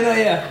 Yeah, I know.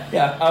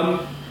 Yeah.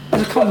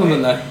 It's a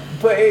compliment, though.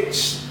 But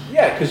it's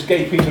because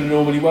gay people are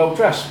normally well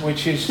dressed,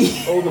 which is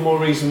all the more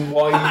reason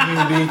why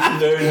you need to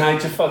learn how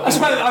to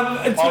fucking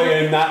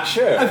iron that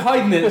shirt. I'm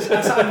hiding it.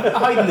 I'm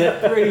hiding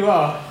it really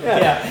well.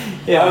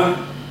 Yeah.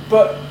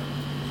 But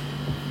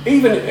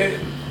even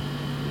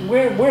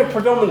we're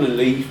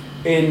predominantly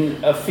in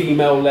a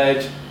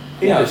female-led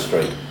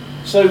industry,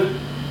 so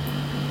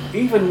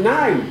even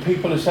now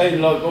people are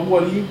saying like, "Oh,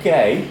 well, are you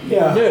gay?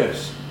 You're a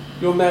nurse.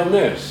 You're a male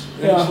nurse."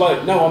 And it's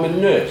like, no, I'm a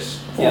nurse.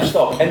 Full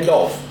stop. End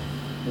of.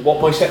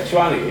 What my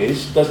sexuality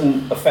is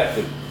doesn't affect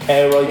the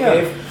care I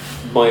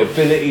give, my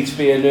ability to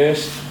be a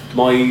nurse,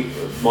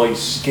 my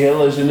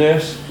skill as a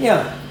nurse.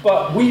 Yeah.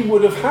 But we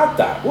would have had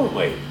that, wouldn't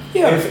we?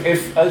 Yeah.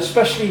 If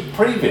especially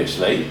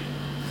previously.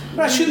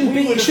 That shouldn't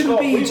be. It shouldn't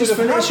be just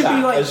for. It should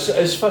be like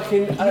as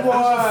fucking as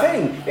a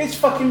thing. It's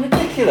fucking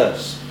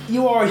ridiculous.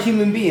 You are a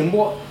human being.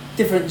 What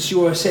difference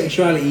your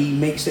sexuality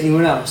makes to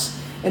anyone else?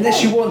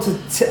 Unless you want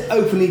to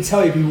openly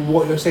tell people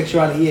what your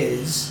sexuality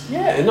is.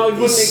 Yeah, and I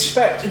wouldn't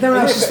expect. If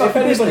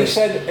anybody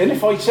said, and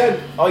if I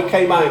said I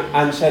came out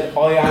and said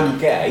I am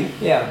gay.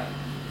 Yeah.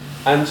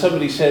 And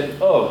somebody said,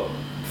 "Oh,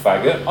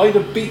 faggot," I'd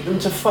have beat them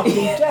to fucking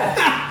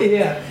death.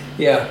 Yeah.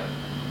 Yeah.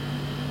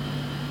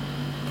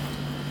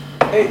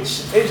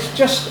 It's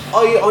just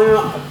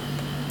I'm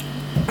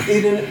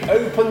in an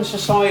open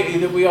society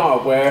that we are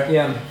where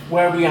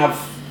we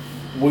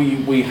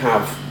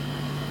have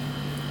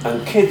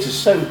and kids are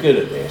so good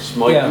at this.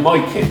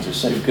 My kids are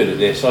so good at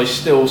this. I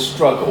still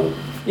struggle.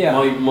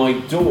 Yeah. My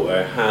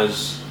daughter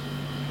has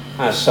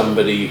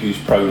somebody whose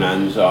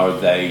pronouns are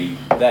they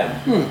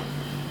them.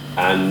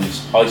 And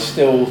I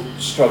still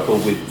struggle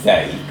with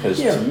they because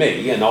to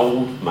me, an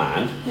old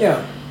man,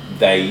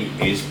 they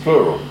is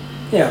plural.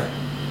 Yeah.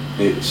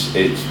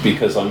 It's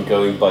because I'm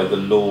going by the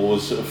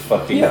laws of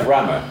fucking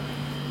grammar.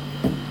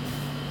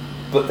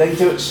 But they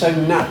do it so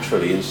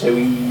naturally and so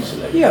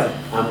easily. Yeah.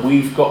 And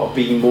we've got to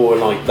be more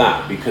like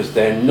that because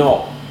they're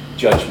not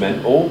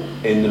judgmental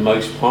in the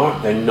most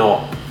part. They're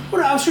not.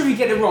 Well, I'm sure if you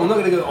get it wrong, I'm not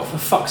going to go, "Oh, for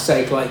fuck's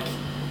sake," like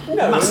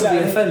massively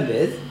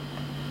offended.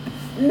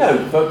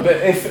 No, but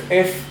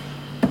if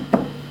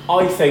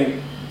I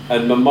think,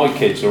 and my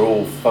kids are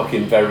all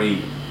fucking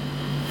very,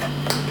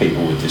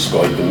 people would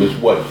describe them as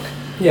woke.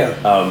 Yeah.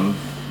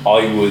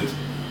 I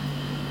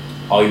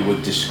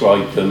would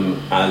describe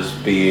them as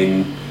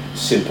being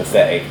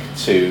sympathetic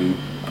to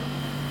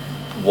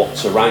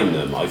what's around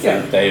them. I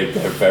think they're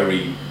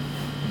very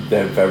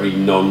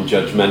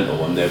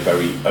non-judgmental and they're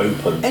very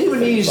open. Anyone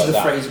who uses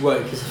the phrase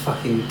 "woke" is a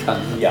fucking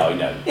cunt. Yeah, I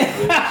know.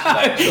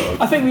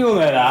 I think we all know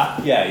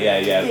that.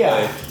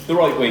 Yeah. The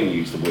right wing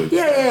use the words.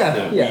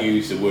 Yeah. We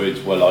use the words.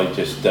 Well, I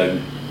just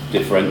don't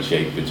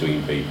differentiate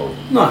between people.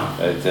 No.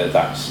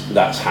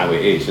 That's how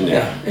it is, isn't it?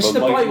 Yeah. It's the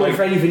polite way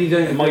for anything you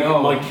don't.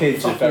 My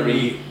kids are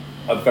very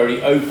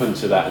open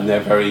to that, and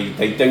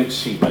they don't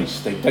see race,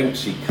 they don't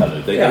see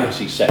colour, they don't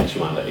see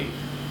sexuality.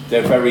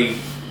 They're very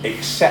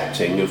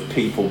accepting of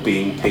people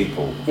being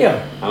people.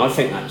 Yeah. And I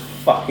think that's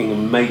fucking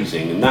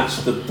amazing, and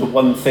that's the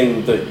one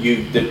thing that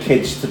the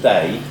kids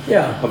today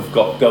have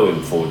got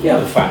going for them.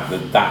 The fact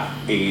that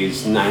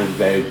is now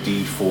their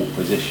default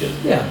position.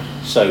 Yeah.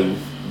 So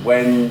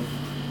when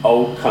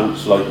old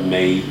cunts like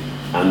me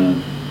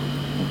and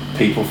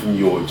people from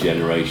your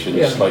generation,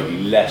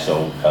 slightly less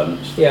old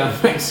cunts,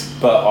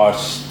 but are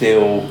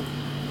still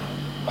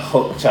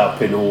hooked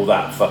up in all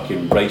that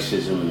fucking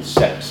racism and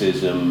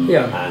sexism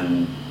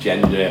and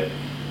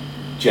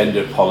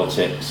gender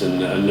politics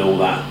and all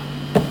that,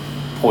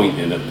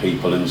 pointing at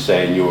people and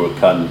saying you're a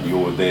cunt,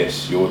 you're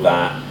this, you're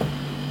that.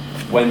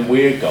 When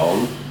we're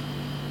gone,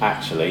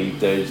 actually,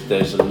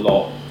 there's a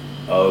lot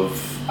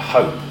of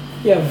hope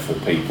for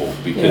people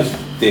because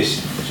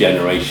this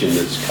generation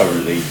that's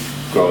currently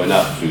growing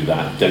up through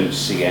that don't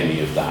see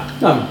any of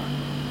that. No.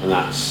 And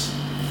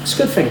it's a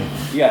good thing.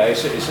 Yeah,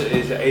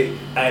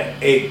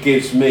 it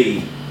gives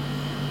me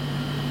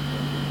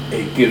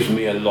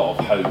a lot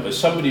of hope as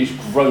somebody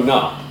who's grown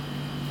up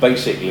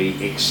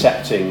basically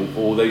accepting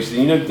all those.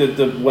 You know,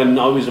 when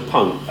I was a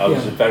punk,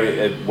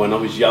 when I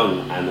was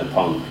young and a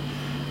punk,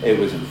 it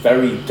was a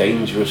very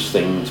dangerous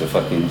thing to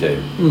fucking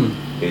do.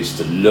 Is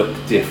to look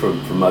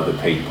different from other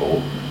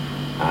people,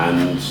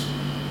 and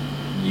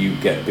you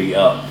get beat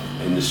up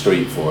in the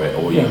street for it,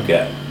 or you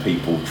get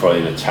people try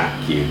and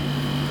attack you.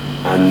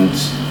 And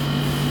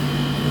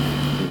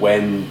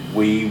when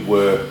we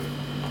were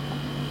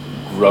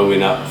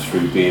growing up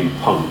through being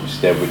punks,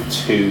 there were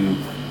two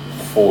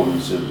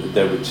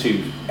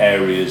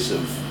areas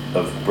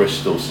of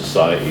Bristol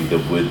society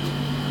that would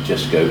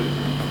just go,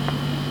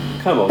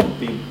 "Come on,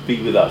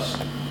 be with us,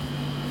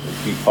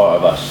 be part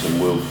of us,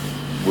 and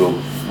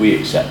we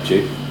accept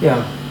you."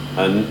 Yeah.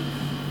 And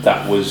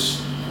that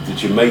was the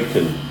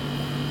Jamaican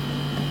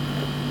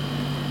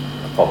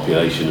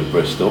population of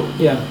Bristol.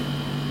 Yeah.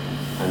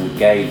 And the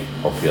gay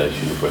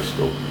population of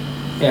Bristol.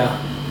 Yeah.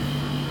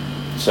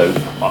 So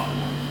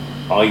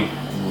I've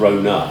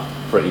grown up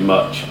pretty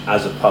much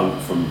as a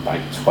punk from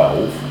about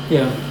 12.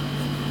 Yeah.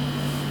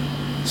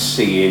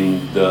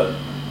 Seeing that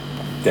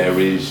there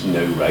is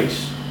no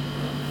race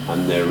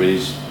and there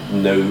is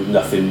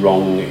nothing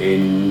wrong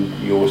in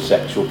your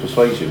sexual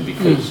persuasion,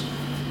 because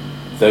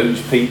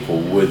those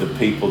people were the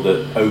people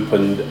that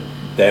opened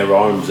their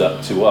arms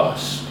up to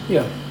us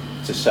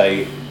to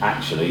say,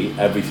 actually,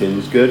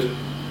 everything's good,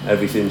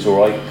 everything's all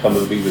right, come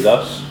and be with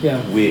us,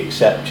 we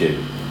accept you.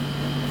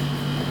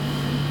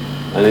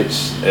 And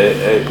it's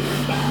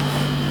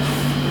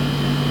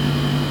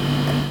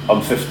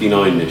I'm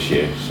 59 this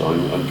year, so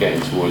I'm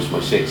getting towards my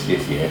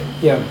 60th year.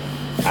 Yeah.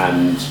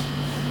 And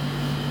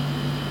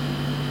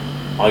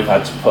I've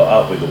had to put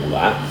up with all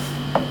that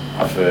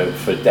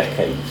for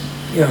decades.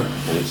 Yeah.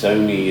 And it's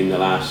only in the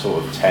last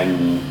sort of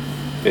 10,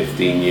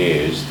 15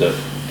 years that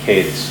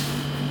kids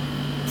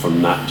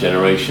from that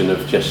generation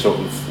have just sort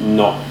of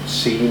not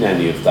seen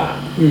any of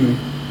that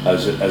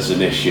as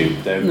an issue.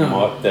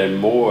 They're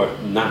more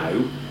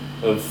now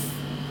of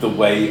the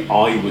way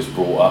I was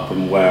brought up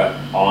and where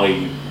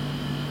I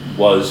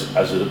was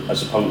as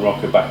a punk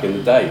rocker back in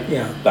the day.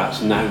 Yeah.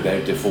 That's now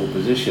their default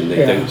position.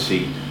 They don't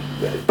see,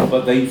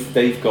 but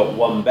they've got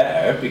one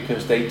better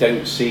because they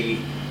don't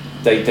see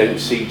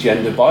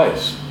gender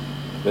bias.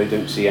 They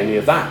don't see any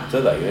of that,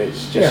 do they?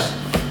 It's just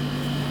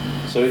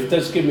so it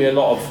does give me a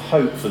lot of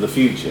hope for the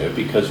future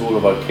because all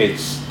of our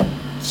kids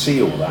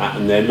see all that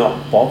and they're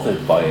not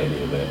bothered by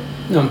any of it.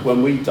 No.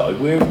 When we die,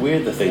 we're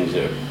the things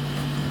that are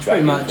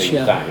dragging things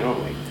down,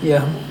 aren't we?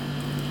 Yeah.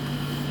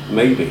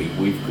 Maybe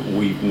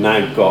we've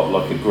now got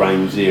like a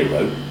ground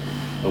zero,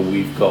 and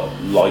we've got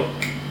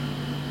like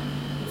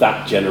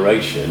that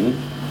generation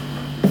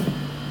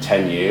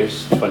 10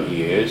 years, 20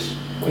 years,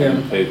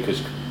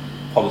 because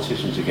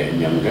politicians are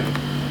getting younger.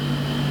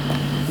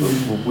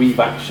 We've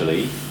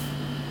actually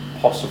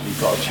possibly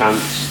got a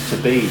chance to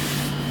be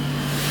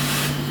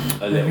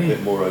a little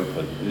bit more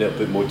open, a little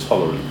bit more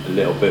tolerant, a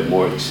little bit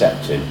more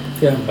accepting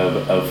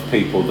of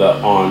people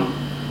that aren't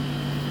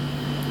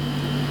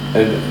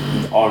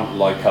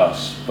like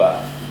us,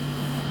 but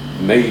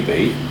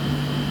maybe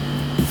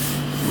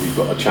we've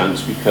got a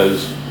chance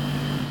because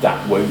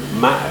that won't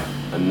matter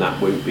and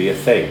that won't be a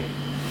thing.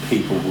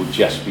 People will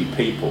just be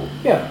people.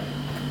 Yeah.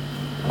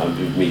 And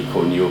with me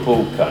calling you a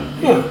bald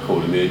cunt, you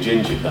calling me a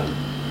ginger cunt.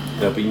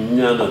 There'll be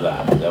none of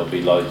that. There'll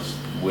be like,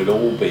 we'll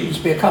all be...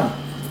 Just be a cunt.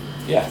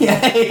 Yeah.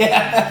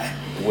 Yeah.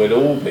 We'll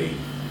all be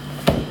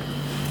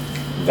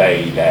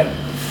they, them.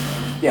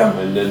 Yeah.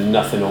 And then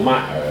nothing will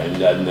matter, and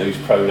then those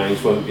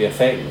pronouns won't be a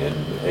thing, and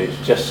it's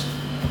just...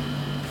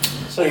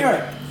 So you're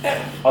right.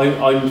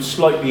 I'm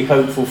slightly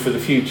hopeful for the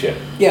future.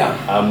 Yeah.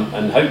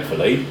 And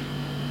hopefully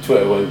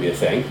Twitter won't be a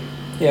thing.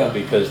 Yeah.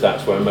 Because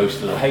that's where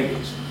most of the hate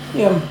is.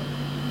 Yeah.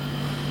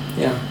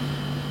 Yeah.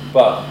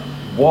 But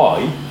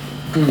why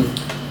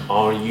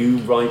are you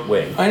right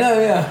wing? I know,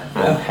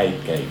 And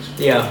hate gays?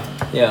 Yeah.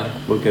 Yeah.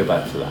 We'll go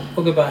back to that.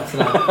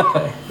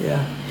 Okay.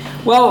 Yeah.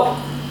 Well,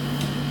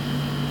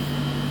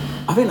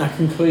 I think that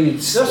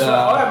concludes. That's right.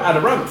 I haven't had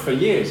a rant for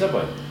years, have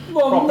I?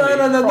 Well, properly,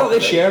 no, not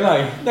this year,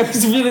 no.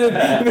 Because we've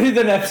only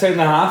done an episode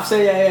and a half, so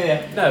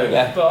yeah. No,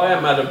 but I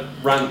haven't had a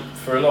rant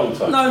for a long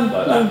time. No,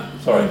 like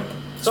that. Sorry.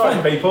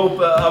 Sorry, people,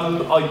 but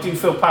I do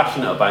feel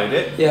passionate about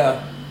it. Yeah.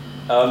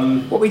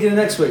 What are we doing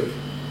next week?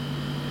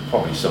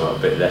 Probably something a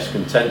bit less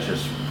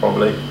contentious,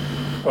 probably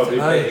a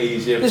bit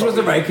easier. This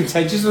wasn't very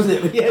contentious, was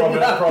it?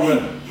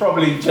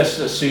 Probably just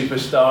the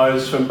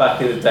superstars from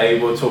back in the day.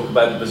 We'll talk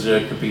about the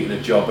Berserker beating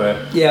a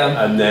jobber,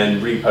 and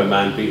then Repo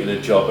Man beating a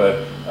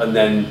jobber, and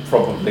then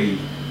probably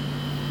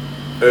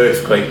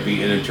Earthquake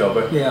beating a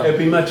jobber. Yeah. It'd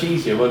be much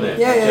easier, wouldn't it?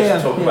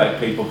 Just talk about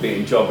people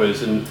beating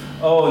jobbers, and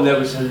there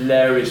was a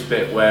hilarious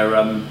bit where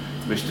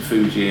Mr.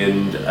 Fuji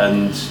and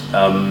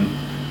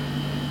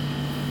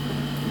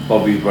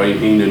Bobby Brain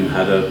Heenan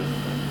had a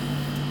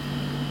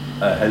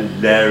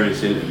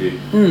hilarious interview.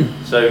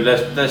 So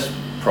let's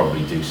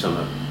probably do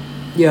something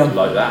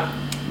like that.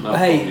 That'll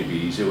probably be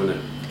easier, wouldn't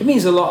it? It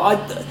means a lot.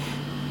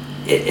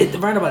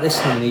 Around about this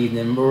time in the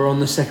evening, we're on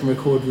the second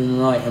recording of the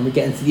night, and we're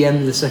getting to the end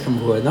of the second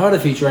recording. I had a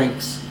few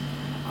drinks,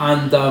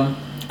 and I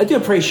do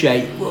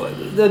appreciate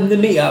the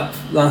meet-up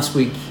last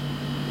week.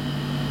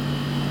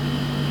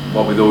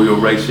 What, with all your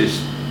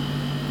racist,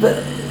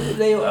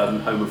 they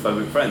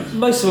homophobic friends?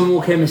 Most of them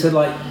all came and said,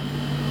 like,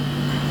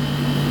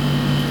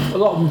 a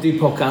lot of them do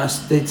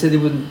podcasts. They said they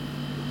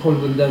probably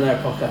wouldn't done their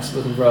podcast if it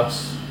wasn't for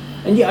us.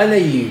 And yeah, I know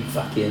you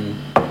fucking...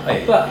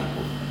 but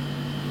people.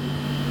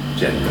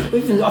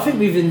 Generally. I think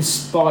we've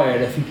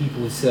inspired a few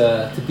people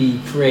to be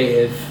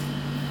creative.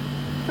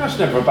 That's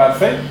never a bad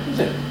thing, is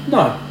it?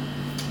 No.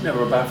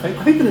 Never a bad thing.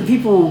 I think that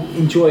people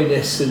enjoy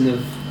this and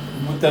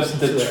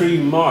the true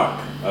mark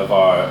of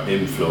our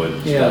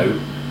influence, though,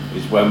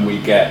 is when we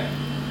get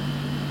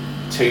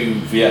two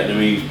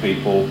Vietnamese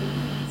people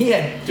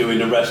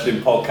doing a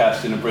wrestling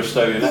podcast in a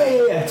Bristolian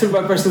accent. Yeah. Talk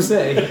about Bristol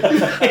City.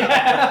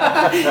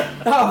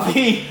 That'll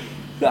be,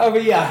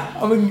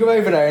 and we can go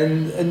over there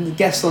and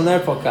guest on their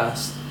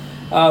podcast.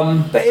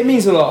 But it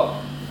means a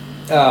lot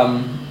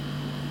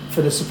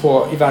for the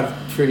support you've had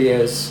through the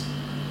years.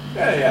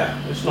 Yeah,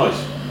 it's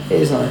nice.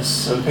 It is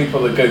nice. And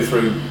people that go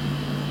through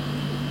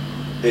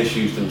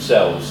issues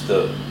themselves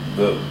that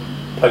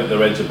poke their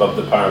heads above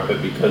the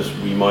parapet because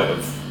we might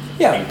have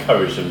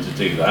encouraged them to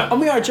do that. And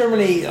we are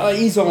generally,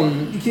 he's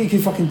on, you can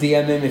fucking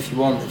DM him if you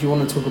want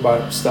to talk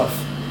about stuff.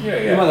 Yeah.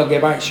 He might not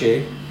get back to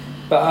you.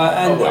 But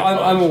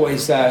I'm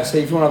always there, so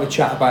if you want to have a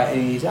chat about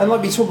any of these, and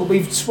like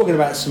we've spoken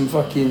about some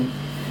fucking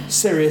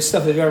serious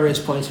stuff at various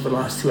points over the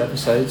last two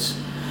episodes.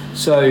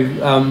 So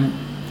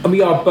And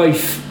we are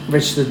both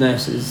registered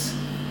nurses.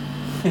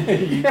 You're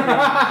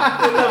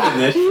loving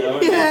this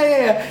show,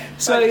 yeah.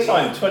 So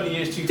time, 20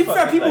 years too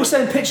different people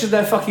send pictures of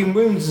their fucking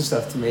wounds and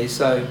stuff to me.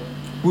 So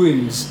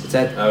wounds, I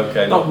said.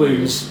 Okay, not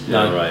wounds.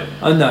 No, right.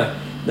 Oh no.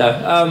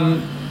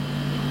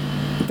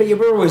 But yeah,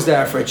 we're always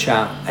there for a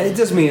chat, and it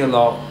does mean a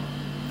lot.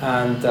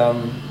 And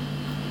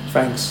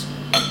thanks.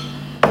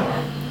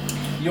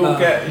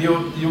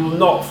 You'll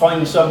not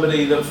find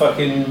somebody that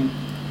fucking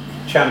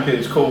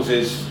champions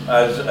causes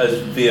as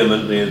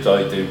vehemently as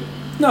I do.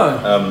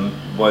 No.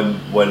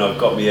 When I've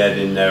got my head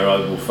in there, I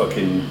will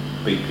fucking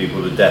beat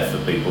people to death for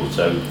people.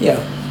 So yeah.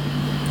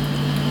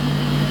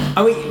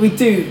 And we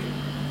do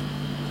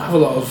have a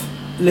lot of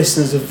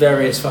listeners of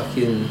various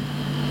fucking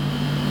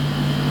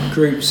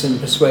groups and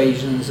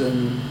persuasions,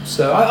 and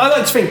so I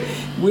like to think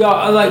we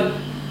are.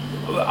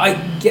 I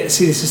get to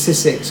see the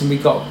statistics, and we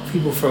got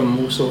people from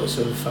all sorts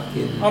of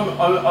fucking.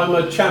 I'm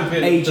a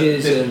champion.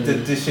 Ages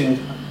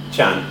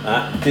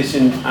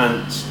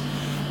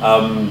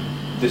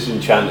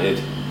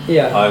disenchanted.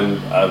 Yeah. I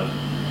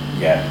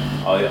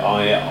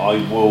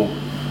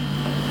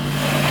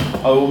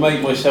will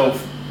make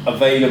myself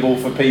available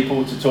for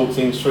people to talk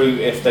things through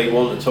if they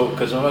want to talk,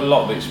 because I've had a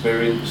lot of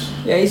experience.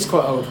 Yeah, he's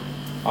quite old.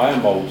 I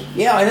am old.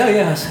 Yeah, I know.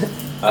 Yeah.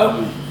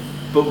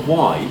 But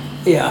why?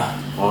 Yeah.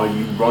 Are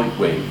you right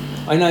wing?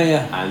 I know.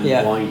 Yeah. And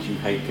why do you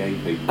hate gay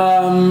people?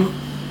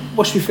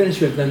 What should we finish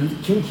with then?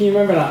 Can you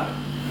remember that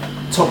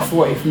top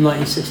 40 from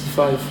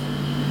 1965?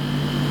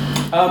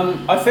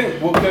 I think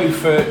we'll go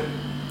for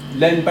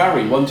Len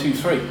Barry, 1, 2,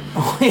 3.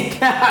 Oh yeah,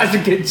 that's a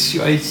good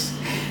choice.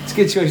 It's a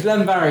good choice.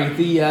 Len Barry,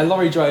 the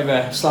lorry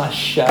driver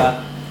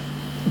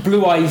 /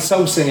 blue-eyed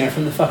soul singer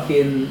from the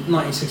fucking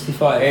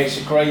 1965. It's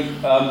a great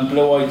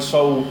blue-eyed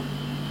soul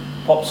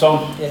pop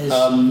song. It is.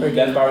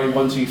 Len Barry,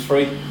 1, 2,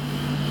 3.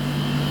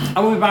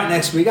 And we'll be back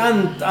next week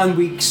and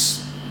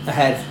weeks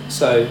ahead.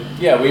 So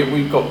yeah,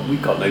 we've got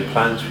no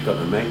plans. We've got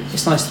no mates.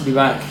 It's nice to be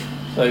back.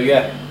 So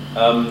yeah.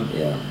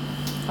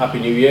 Happy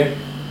New Year.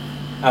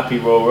 Happy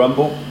Royal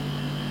Rumble.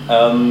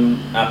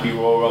 Happy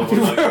Royal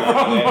Rumble.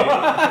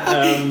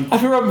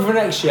 Happy Rumble for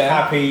next year.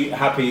 Happy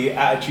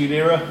Attitude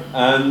Era,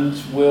 and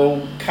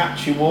we'll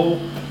catch you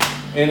all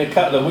in a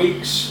couple of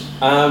weeks.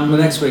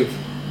 Next week.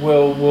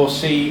 We'll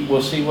see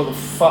what the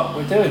fuck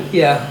we're doing.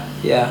 Yeah.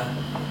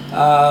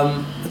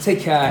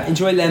 Take care.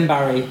 Enjoy Len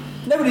Barry.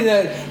 Nobody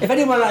knows. If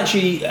anyone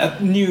actually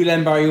knew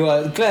Len Barry,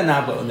 Glenn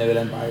Abbott will know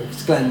Len Barry.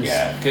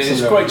 Because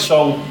it's a great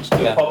song. It's a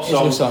good pop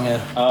song. It's a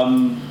good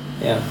song.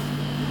 Yeah.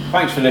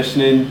 Thanks for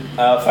listening.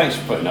 Thanks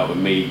for putting up with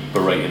me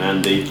berating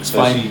Andy. It's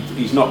fine.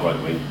 He's not right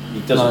wing.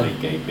 He doesn't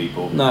hate gay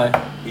people. No.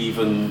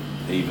 Even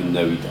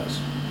though he does.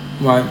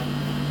 Right.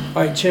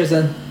 Right. Cheers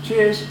then.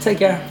 Cheers. Take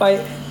care.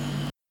 Bye.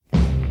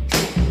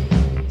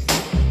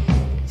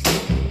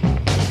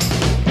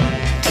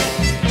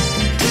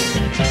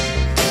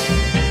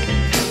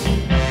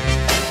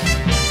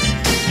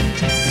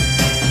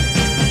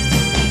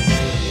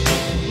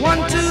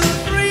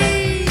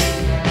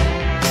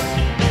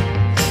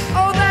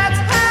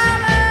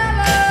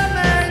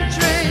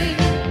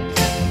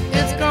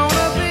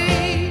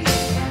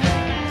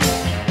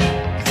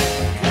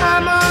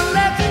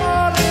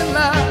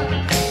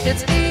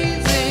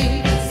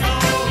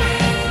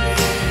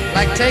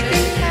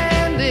 Taking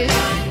candy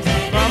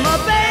from a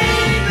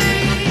baby.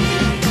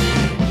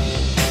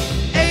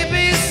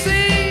 ABC.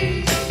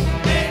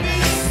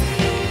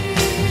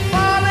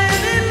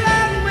 Falling in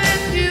love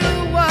with you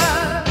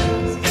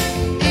was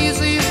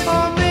easy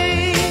for me,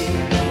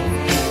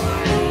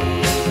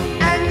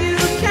 and you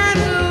can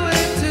do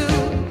it too.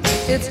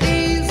 It's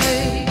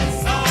easy,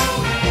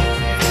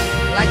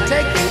 like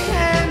taking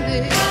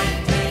candy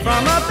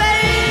from a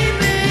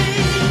baby.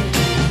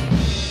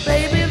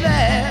 Baby,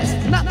 there's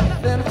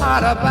nothing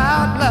hard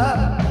about love.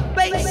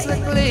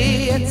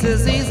 Basically, it's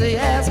as easy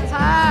as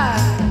pie.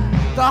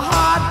 The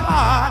hard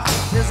part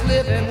is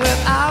living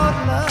without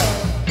love.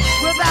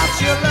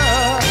 Without your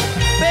love,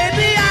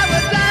 baby, I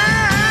would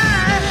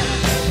die.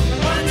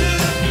 1, 2,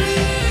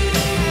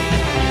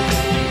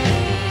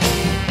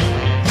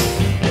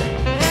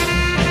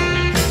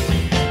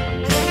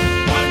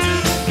 1,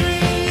 2, 3.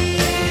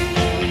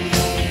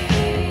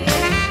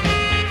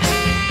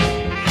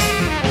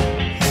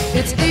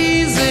 It's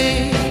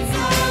easy,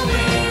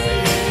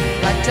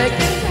 like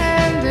taking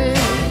candy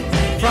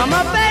from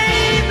a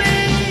baby.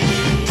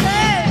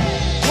 Hey,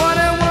 1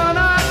 and 1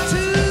 are 2.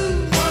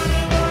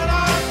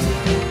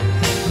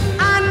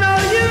 I know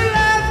you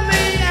love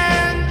me,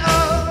 and oh,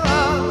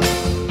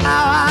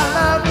 how I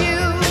love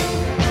you.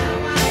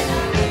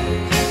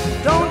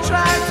 Don't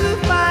try to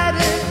fight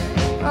it,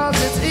 'cause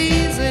it's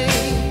easy,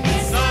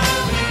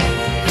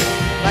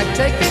 like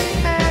taking